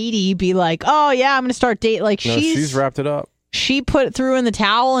 80 be like, oh yeah, I'm going to start dating. Like, no, she's wrapped it up. She threw in the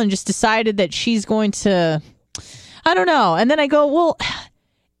towel and just decided that she's going to, I don't know. And then I go, well,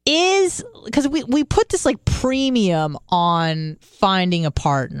 because we put this like premium on finding a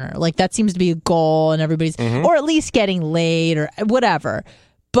partner, like that seems to be a goal, and everybody's or at least getting laid or whatever.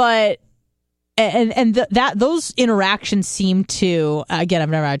 But that those interactions seem to, again, I've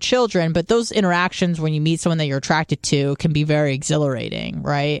never had children, but those interactions when you meet someone that you're attracted to can be very exhilarating,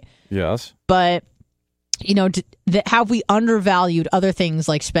 right? Yes. But have we undervalued other things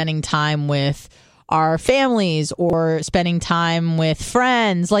like spending time with our families or spending time with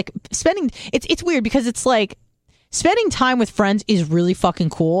friends? Like it's weird because it's like spending time with friends is really fucking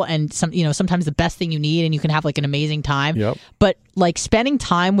cool and sometimes the best thing you need, and you can have like an amazing time. Yep. But like spending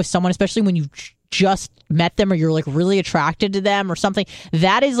time with someone, especially when you just met them or you're like really attracted to them or something,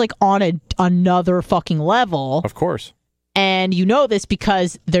 that is like on another fucking level. Of course. And you know this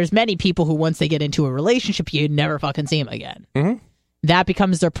because there's many people who once they get into a relationship, you never fucking see them again. That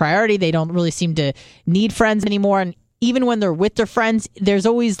becomes their priority. They don't really seem to need friends anymore. And even when they're with their friends, there's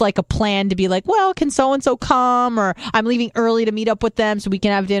always like a plan to be like, well, can so-and-so come? Or I'm leaving early to meet up with them so we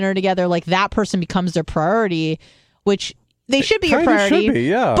can have dinner together. Like that person becomes their priority, which they should be your priority. Should be,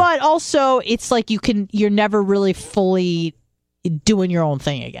 yeah. But also it's like you're never really fully doing your own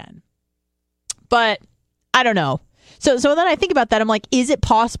thing again. But I don't know. So then I think about that. I'm like, is it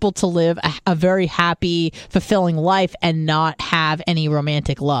possible to live a very happy, fulfilling life and not have any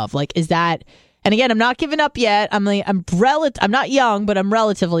romantic love? Like, is that? And again, I'm not giving up yet. I'm not young, but I'm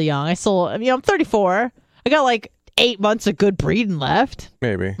relatively young. I'm 34. I got like 8 months of good breeding left.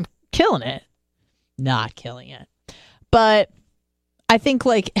 Maybe. I'm killing it. Not killing it. But I think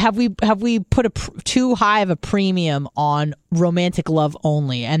like have we put too high of a premium on romantic love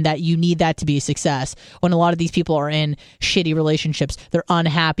only, and that you need that to be a success when a lot of these people are in shitty relationships, they're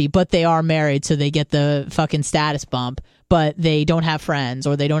unhappy, but they are married, so they get the fucking status bump, but they don't have friends,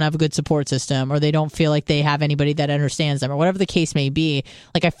 or they don't have a good support system, or they don't feel like they have anybody that understands them, or whatever the case may be.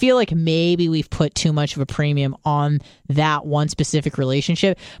 Like, I feel like maybe we've put too much of a premium on that one specific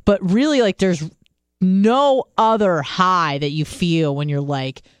relationship, but really, like, there's no other high that you feel when you're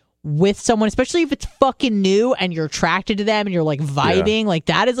like with someone, especially if it's fucking new and you're attracted to them and you're like vibing. Like,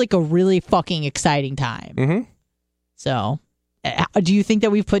 that is like a really fucking exciting time. So do you think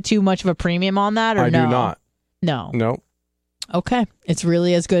that we've put too much of a premium on that, or no? I do not. No. Okay. It's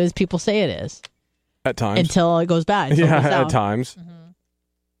really as good as people say it is. At times. Until it goes bad. At times.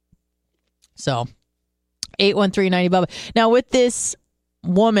 So 813-90 Bubba. Now, with this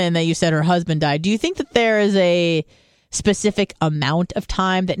woman that you said her husband died, do you think that there is a specific amount of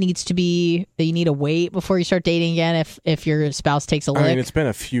time that you need to wait before you start dating again if your spouse takes a lick? I mean, it's been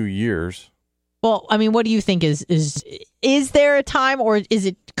a few years. Well, I mean, what do you think is there a time, or is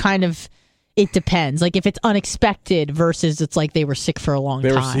it kind of, it depends? Like, if it's unexpected versus it's like they were sick for a long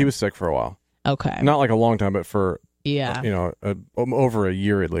time. He was sick for a while. Okay. Not like a long time, but for over a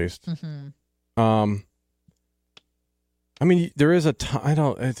year at least. I mean, there is a time. I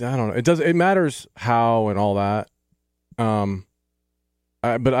don't know. It matters how and all that.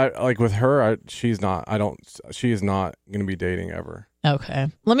 But I like with her. She is not going to be dating ever. Okay.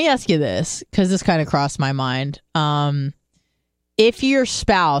 Let me ask you this, because this kind of crossed my mind. if your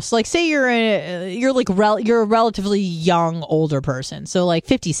spouse, like say you're a relatively young, older person, so like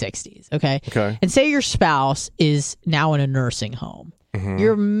 50s, 60s, okay? And say your spouse is now in a nursing home.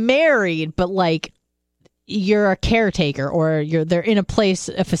 You're married, but like you're a caretaker, or they're in a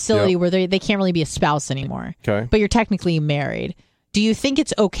facility where they can't really be a spouse anymore. But you're technically married. Do you think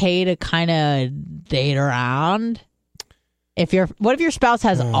it's okay to kind of date around? What if your spouse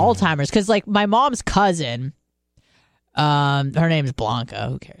has Alzheimer's? Because like my mom's cousin, her name's Blanca.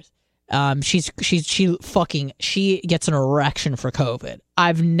 Who cares? She gets an erection for COVID.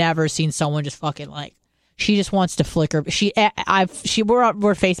 I've never seen someone just fucking like. She just wants to flicker. We're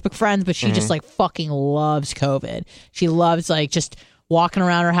Facebook friends, but she just like fucking loves COVID. She loves like just walking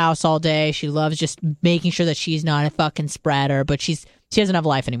around her house all day. She loves just making sure that she's not a fucking spreader, but she doesn't have a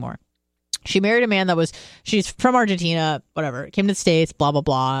life anymore. She married a man she's from Argentina, whatever, came to the States, blah, blah,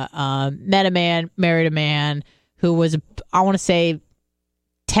 blah. Met a man, married a man who was, I want to say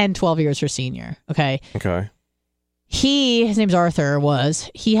 10, 12 years her senior. Okay. His name's Arthur,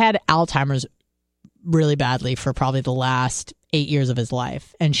 he had Alzheimer's really badly for probably the last 8 years of his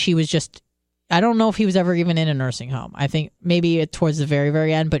life. And she was just, I don't know if he was ever even in a nursing home. I think maybe towards the very,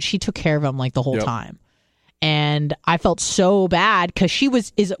 very end, but she took care of him like the whole time. And I felt so bad because she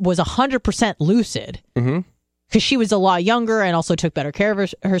was 100% lucid. Because she was a lot younger and also took better care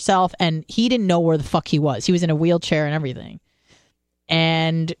of herself. And he didn't know where the fuck he was. He was in a wheelchair and everything.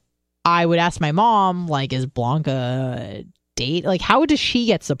 And I would ask my mom, like, is Blanca date? Like, how does she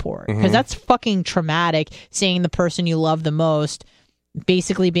get support? Because that's fucking traumatic, seeing the person you love the most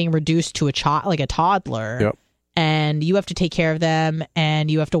basically being reduced to a toddler. And you have to take care of them, and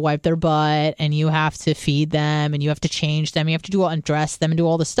you have to wipe their butt, and you have to feed them, and you have to change them, you have to undress them and do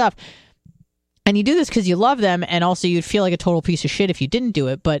all this stuff. And you do this because you love them, and also you'd feel like a total piece of shit if you didn't do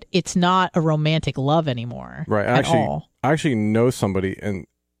it, but it's not a romantic love anymore. Right. I actually know somebody in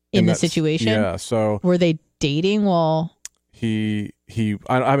the situation. Yeah. So were they dating? Well, I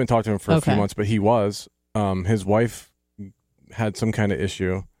haven't talked to him for a few months, but he was. His wife had some kind of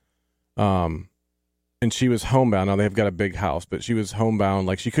issue. And she was homebound. Now they've got a big house, but she was homebound.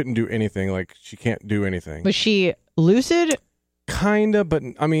 Like she couldn't do anything. Like she can't do anything. Was she lucid? Kinda, but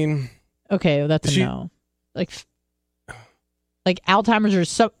I mean. Okay, well, that's a no. Like Alzheimer's or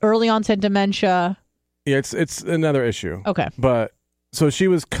some early onset dementia. Yeah, it's another issue. Okay. But so she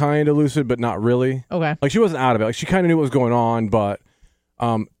was kind of lucid, but not really. Okay. Like she wasn't out of it. Like she kind of knew what was going on, but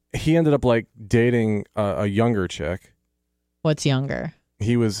he ended up like dating a younger chick. What's younger?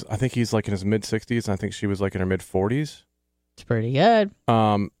 I think he's like in his mid 60s, and I think she was like in her mid 40s. It's pretty good.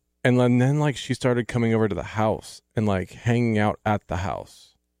 And then like she started coming over to the house and like hanging out at the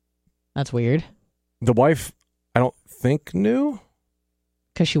house. That's weird. The wife, I don't think knew.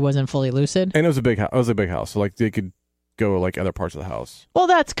 Because she wasn't fully lucid? And it was a big house. It was a big house. So like they could go like other parts of the house. Well,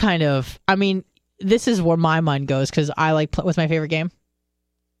 that's kind of, I mean, this is where my mind goes because I like, what's my favorite game?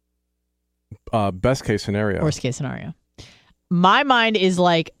 Best case scenario. Worst case scenario. My mind is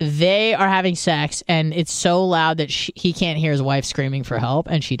like they are having sex and it's so loud that he can't hear his wife screaming for help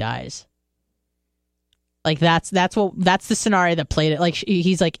and she dies. Like that's the scenario that played it. Like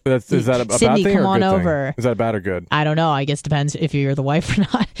he's like, is that a Cindy, bad thing come or a on good over. Thing? Is that bad or good? I don't know. I guess it depends if you're the wife or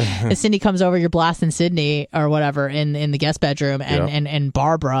not. If Cindy comes over, you're blasting Sydney or whatever in the guest bedroom, and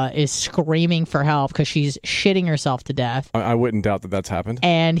Barbara is screaming for help because she's shitting herself to death. I wouldn't doubt that that's happened.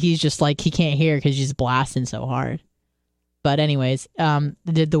 And he's just like he can't hear because she's blasting so hard. But anyways,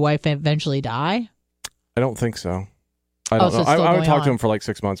 did the wife eventually die? I don't think so. I don't know. I would talk to him for like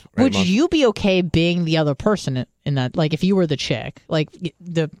 6 months. Would you be okay being the other person in that? Like if you were the chick, like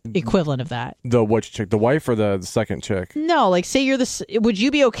the equivalent of that? The which chick? The wife or the second chick? No, like say you're would you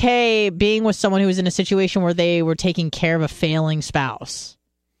be okay being with someone who was in a situation where they were taking care of a failing spouse?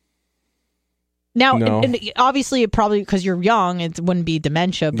 Now, no. and obviously, probably because you're young, it wouldn't be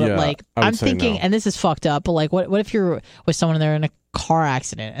dementia. But like, I'm thinking, and this is fucked up. But like, what if you're with someone and they're in a car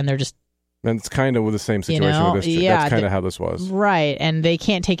accident and they're just. And it's kind of with the same situation with this chick. Yeah, that's kind of how this was. Right. And they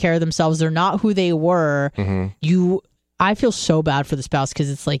can't take care of themselves. They're not who they were. Mm-hmm. I feel so bad for the spouse because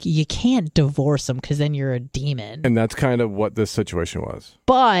it's like you can't divorce them because then you're a demon. And that's kind of what this situation was.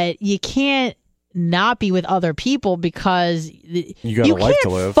 But you can't not be with other people because you got a life to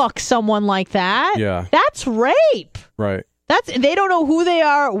live. Fuck someone like that. Yeah. That's rape. Right. They don't know who they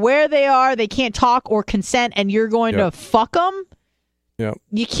are, where they are. They can't talk or consent, and you're going to fuck them? Yeah.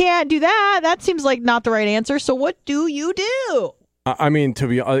 You can't do that. That seems like not the right answer. So what do you do? I mean, to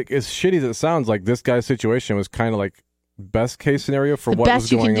be like, as shitty as it sounds, like this guy's situation was kind of like best case scenario for what was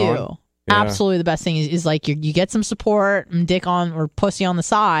going on. absolutely the best thing is like you get some support and dick on or pussy on the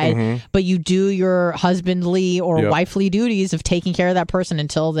side, but you do your husbandly or wifely duties of taking care of that person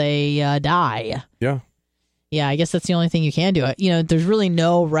until they die. Yeah, I guess that's the only thing you can do. There's really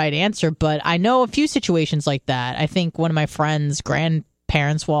no right answer, but I know a few situations like that. I think one of my friend's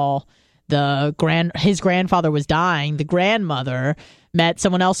grandparents, while his grandfather was dying, the grandmother met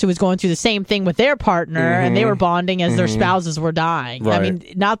someone else who was going through the same thing with their partner, and they were bonding as their spouses were dying. Right. I mean,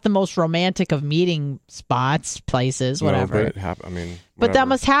 not the most romantic of meeting spots, places, whatever. No, but that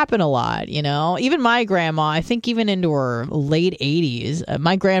must happen a lot, Even my grandma, I think even into her late 80s,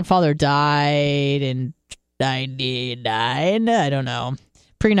 my grandfather died in 99, I don't know,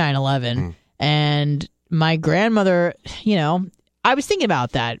 pre 9/11, and my grandmother, I was thinking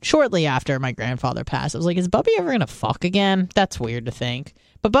about that shortly after my grandfather passed. I was like, is Bubby ever gonna fuck again? That's weird to think.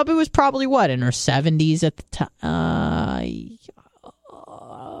 But Bubby was probably in her 70s at the time.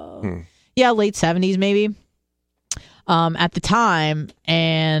 Yeah, late 70s maybe. At the time,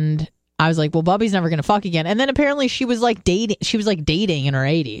 and I was like, well, Bubby's never gonna fuck again. And then apparently she was dating in her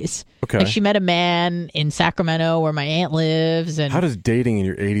 80s. Okay. Like she met a man in Sacramento where my aunt lives. And how does dating in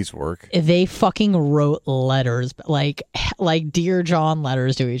your 80s work? They fucking wrote letters, like Dear John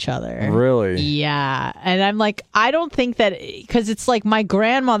letters to each other. Really? Yeah. And I'm like, I don't think that, because it's like my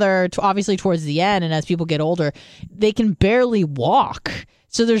grandmother, obviously towards the end, and as people get older, they can barely walk.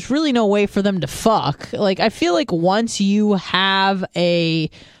 So there's really no way for them to fuck. Like, I feel like once you have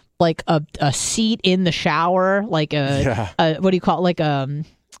a seat in the shower, like a what do you call it? Like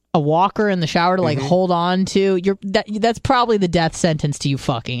a walker in the shower to hold on to. That's probably the death sentence to you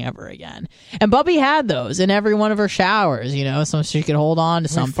fucking ever again. And Bubby had those in every one of her showers, so she could hold on to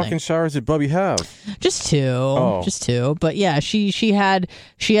something. How many fucking showers did Bubby have? Just two. But yeah, she had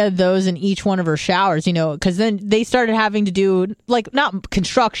those in each one of her showers, because then they started having to do not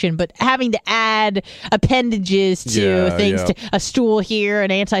construction, but having to add appendages to things, to a stool here,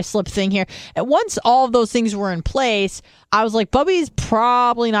 an anti-slip thing here. And once all of those things were in place, I was like, Bubby's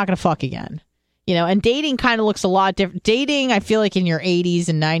probably not going to fuck again. And dating kind of looks a lot different. Dating, I feel like in your 80s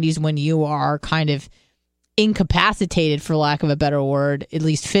and 90s when you are kind of incapacitated, for lack of a better word, at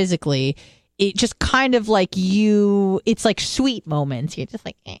least physically, it just kind of it's like sweet moments. You're just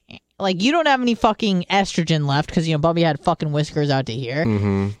like you don't have any fucking estrogen left because, Bubby had fucking whiskers out to here.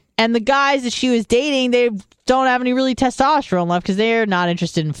 And the guys that she was dating, they don't have any really testosterone left because they're not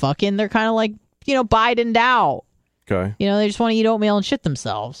interested in fucking. They're kind of Biden'd out. Okay. They just want to eat oatmeal and shit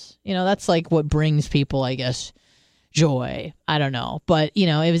themselves. That's what brings people, I guess, joy. I don't know. But,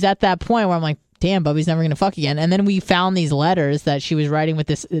 it was at that point where I'm like, damn, Bubby's never going to fuck again. And then we found these letters that she was writing with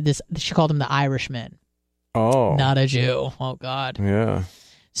this, she called him the Irishman. Oh. Not a Jew. Oh, God. Yeah.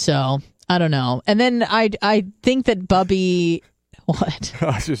 So, I don't know. And then I think that Bubby, what?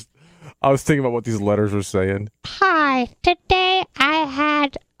 I was thinking about what these letters were saying. Hi, today I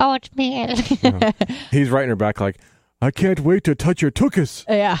had oatmeal. He's writing her back I can't wait to touch your tuchus.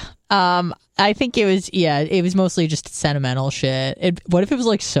 Yeah. I think it was mostly just sentimental shit. What if it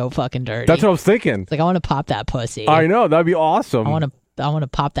was so fucking dirty? That's what I was thinking. I want to pop that pussy. I know, that'd be awesome. I want to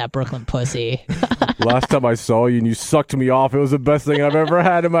pop that Brooklyn pussy. Last time I saw you and you sucked me off, it was the best thing I've ever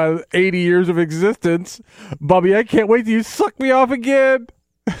had in my 80 years of existence. Bubby, I can't wait till you suck me off again.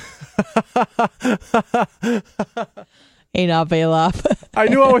 Ain't not Bailoff. I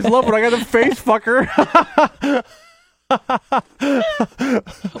knew I was loved when I got the face fucker.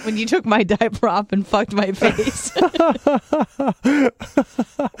 When you took my diaper off and fucked my face.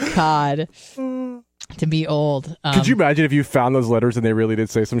 God. To be old. Could you imagine if you found those letters and they really did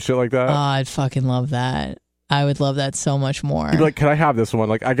say some shit like that? Oh, I'd fucking love that. I would love that so much more. You'd be like, can I have this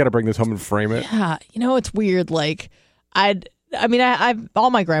one? I got to bring this home and frame it. Yeah. It's weird. All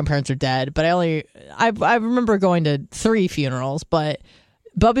my grandparents are dead, but I remember going to 3 funerals, but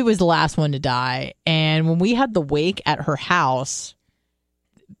Bubby was the last one to die. And when we had the wake at her house,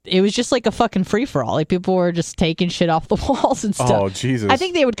 it was just a fucking free-for-all. People were just taking shit off the walls and stuff. Oh, Jesus. I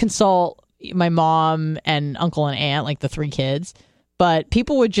think they would consult my mom and uncle and aunt, the 3 kids. But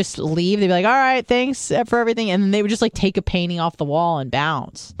people would just leave. They'd be like, all right, thanks for everything. And then they would just take a painting off the wall and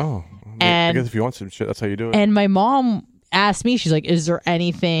bounce. Oh, I guess if you want some shit, that's how you do it. And my mom asked me, she's like, is there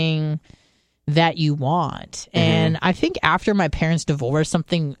anything that you want? And I think after my parents' divorce,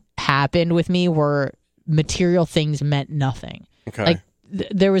 something happened with me where material things meant nothing. Okay.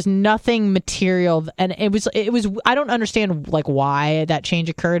 There was nothing material, and it was I don't understand why that change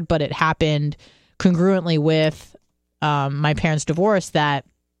occurred, but it happened congruently with my parents' divorce, that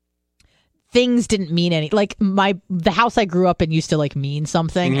things didn't mean any, the house I grew up in used to mean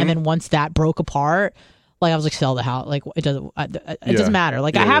something, and then once that broke apart, Like I was like, sell the house. Like it doesn't matter.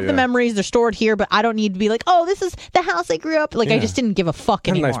 Like I have the memories; they're stored here, but I don't need to be like, oh, this is the house I grew up. Like I just didn't give a fuck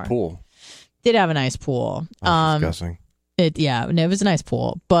anymore. Had a nice pool. Did have a nice pool. Disgusting. It was a nice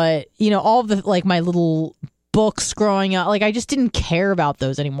pool, but all of the like my little books growing up, like I just didn't care about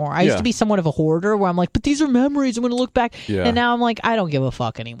those anymore. I used to be somewhat of a hoarder where I'm like, but these are memories. I'm going to look back. Yeah. And now I'm like, I don't give a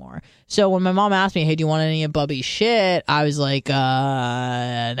fuck anymore. So when my mom asked me, hey, do you want any of Bubby's shit? I was like, no.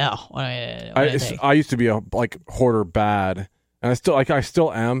 I used to be a like hoarder bad, and I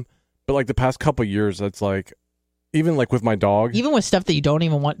still am. But like the past couple of years, that's like, even like with my dog, even with stuff that you don't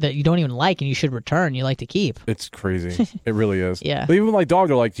even want, that you don't even like, and you should return, you like to keep. It's crazy. It really is. Yeah. But even with my dog,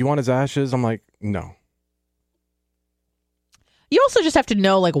 they're like, do you want his ashes? I'm like, no. You also just have to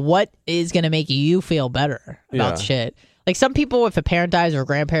know like what is going to make you feel better about shit. Like some people, if a parent dies or a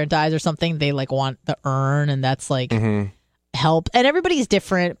grandparent dies or something, they like want the urn, and that's like help. And everybody's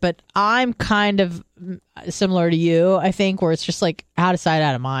different, but I'm kind of similar to you, I think, where it's just like out of sight,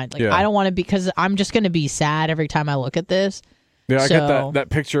 out of mind. Like I don't want to, because I'm just going to be sad every time I look at this. Yeah, I got that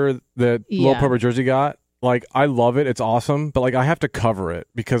picture that Lil Pepper Jersey got. Like, I love it. It's awesome. But, like, I have to cover it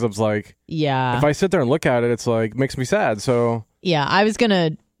because it's like, if I sit there and look at it, it's like, makes me sad. So, yeah, I was going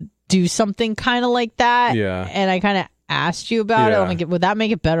to do something kind of like that. Yeah. And I kind of asked you about it. I'm like, would that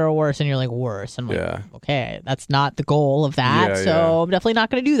make it better or worse? And you're like, worse. I'm like, okay, that's not the goal of that. So, I'm definitely not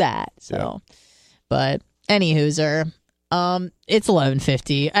going to do that. So, but, anywhooser, it's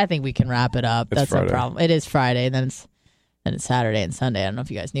 11:50. I think we can wrap it up. That's no problem. It is Friday. Then it's Saturday and Sunday. I don't know if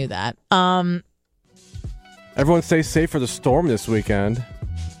you guys knew that. Everyone stay safe for the storm this weekend.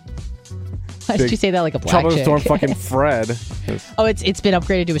 Why did you say that like a black tropical chick? storm fucking Fred. Oh, it's been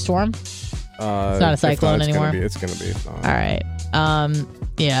upgraded to a storm? It's not a cyclone anymore? It's going to be. It's not. All right.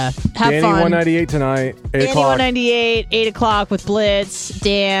 Yeah. Have Danny fun. 198 tonight. 8 Danny o'clock. 198, 8 o'clock with Blitz,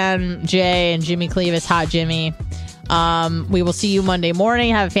 Dan, Jay, and Jimmy Clevis. Hot Jimmy. We will see you Monday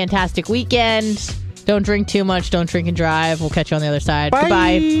morning. Have a fantastic weekend. Don't drink too much. Don't drink and drive. We'll catch you on the other side. Bye.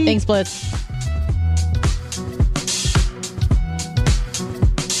 Goodbye. Thanks, Blitz.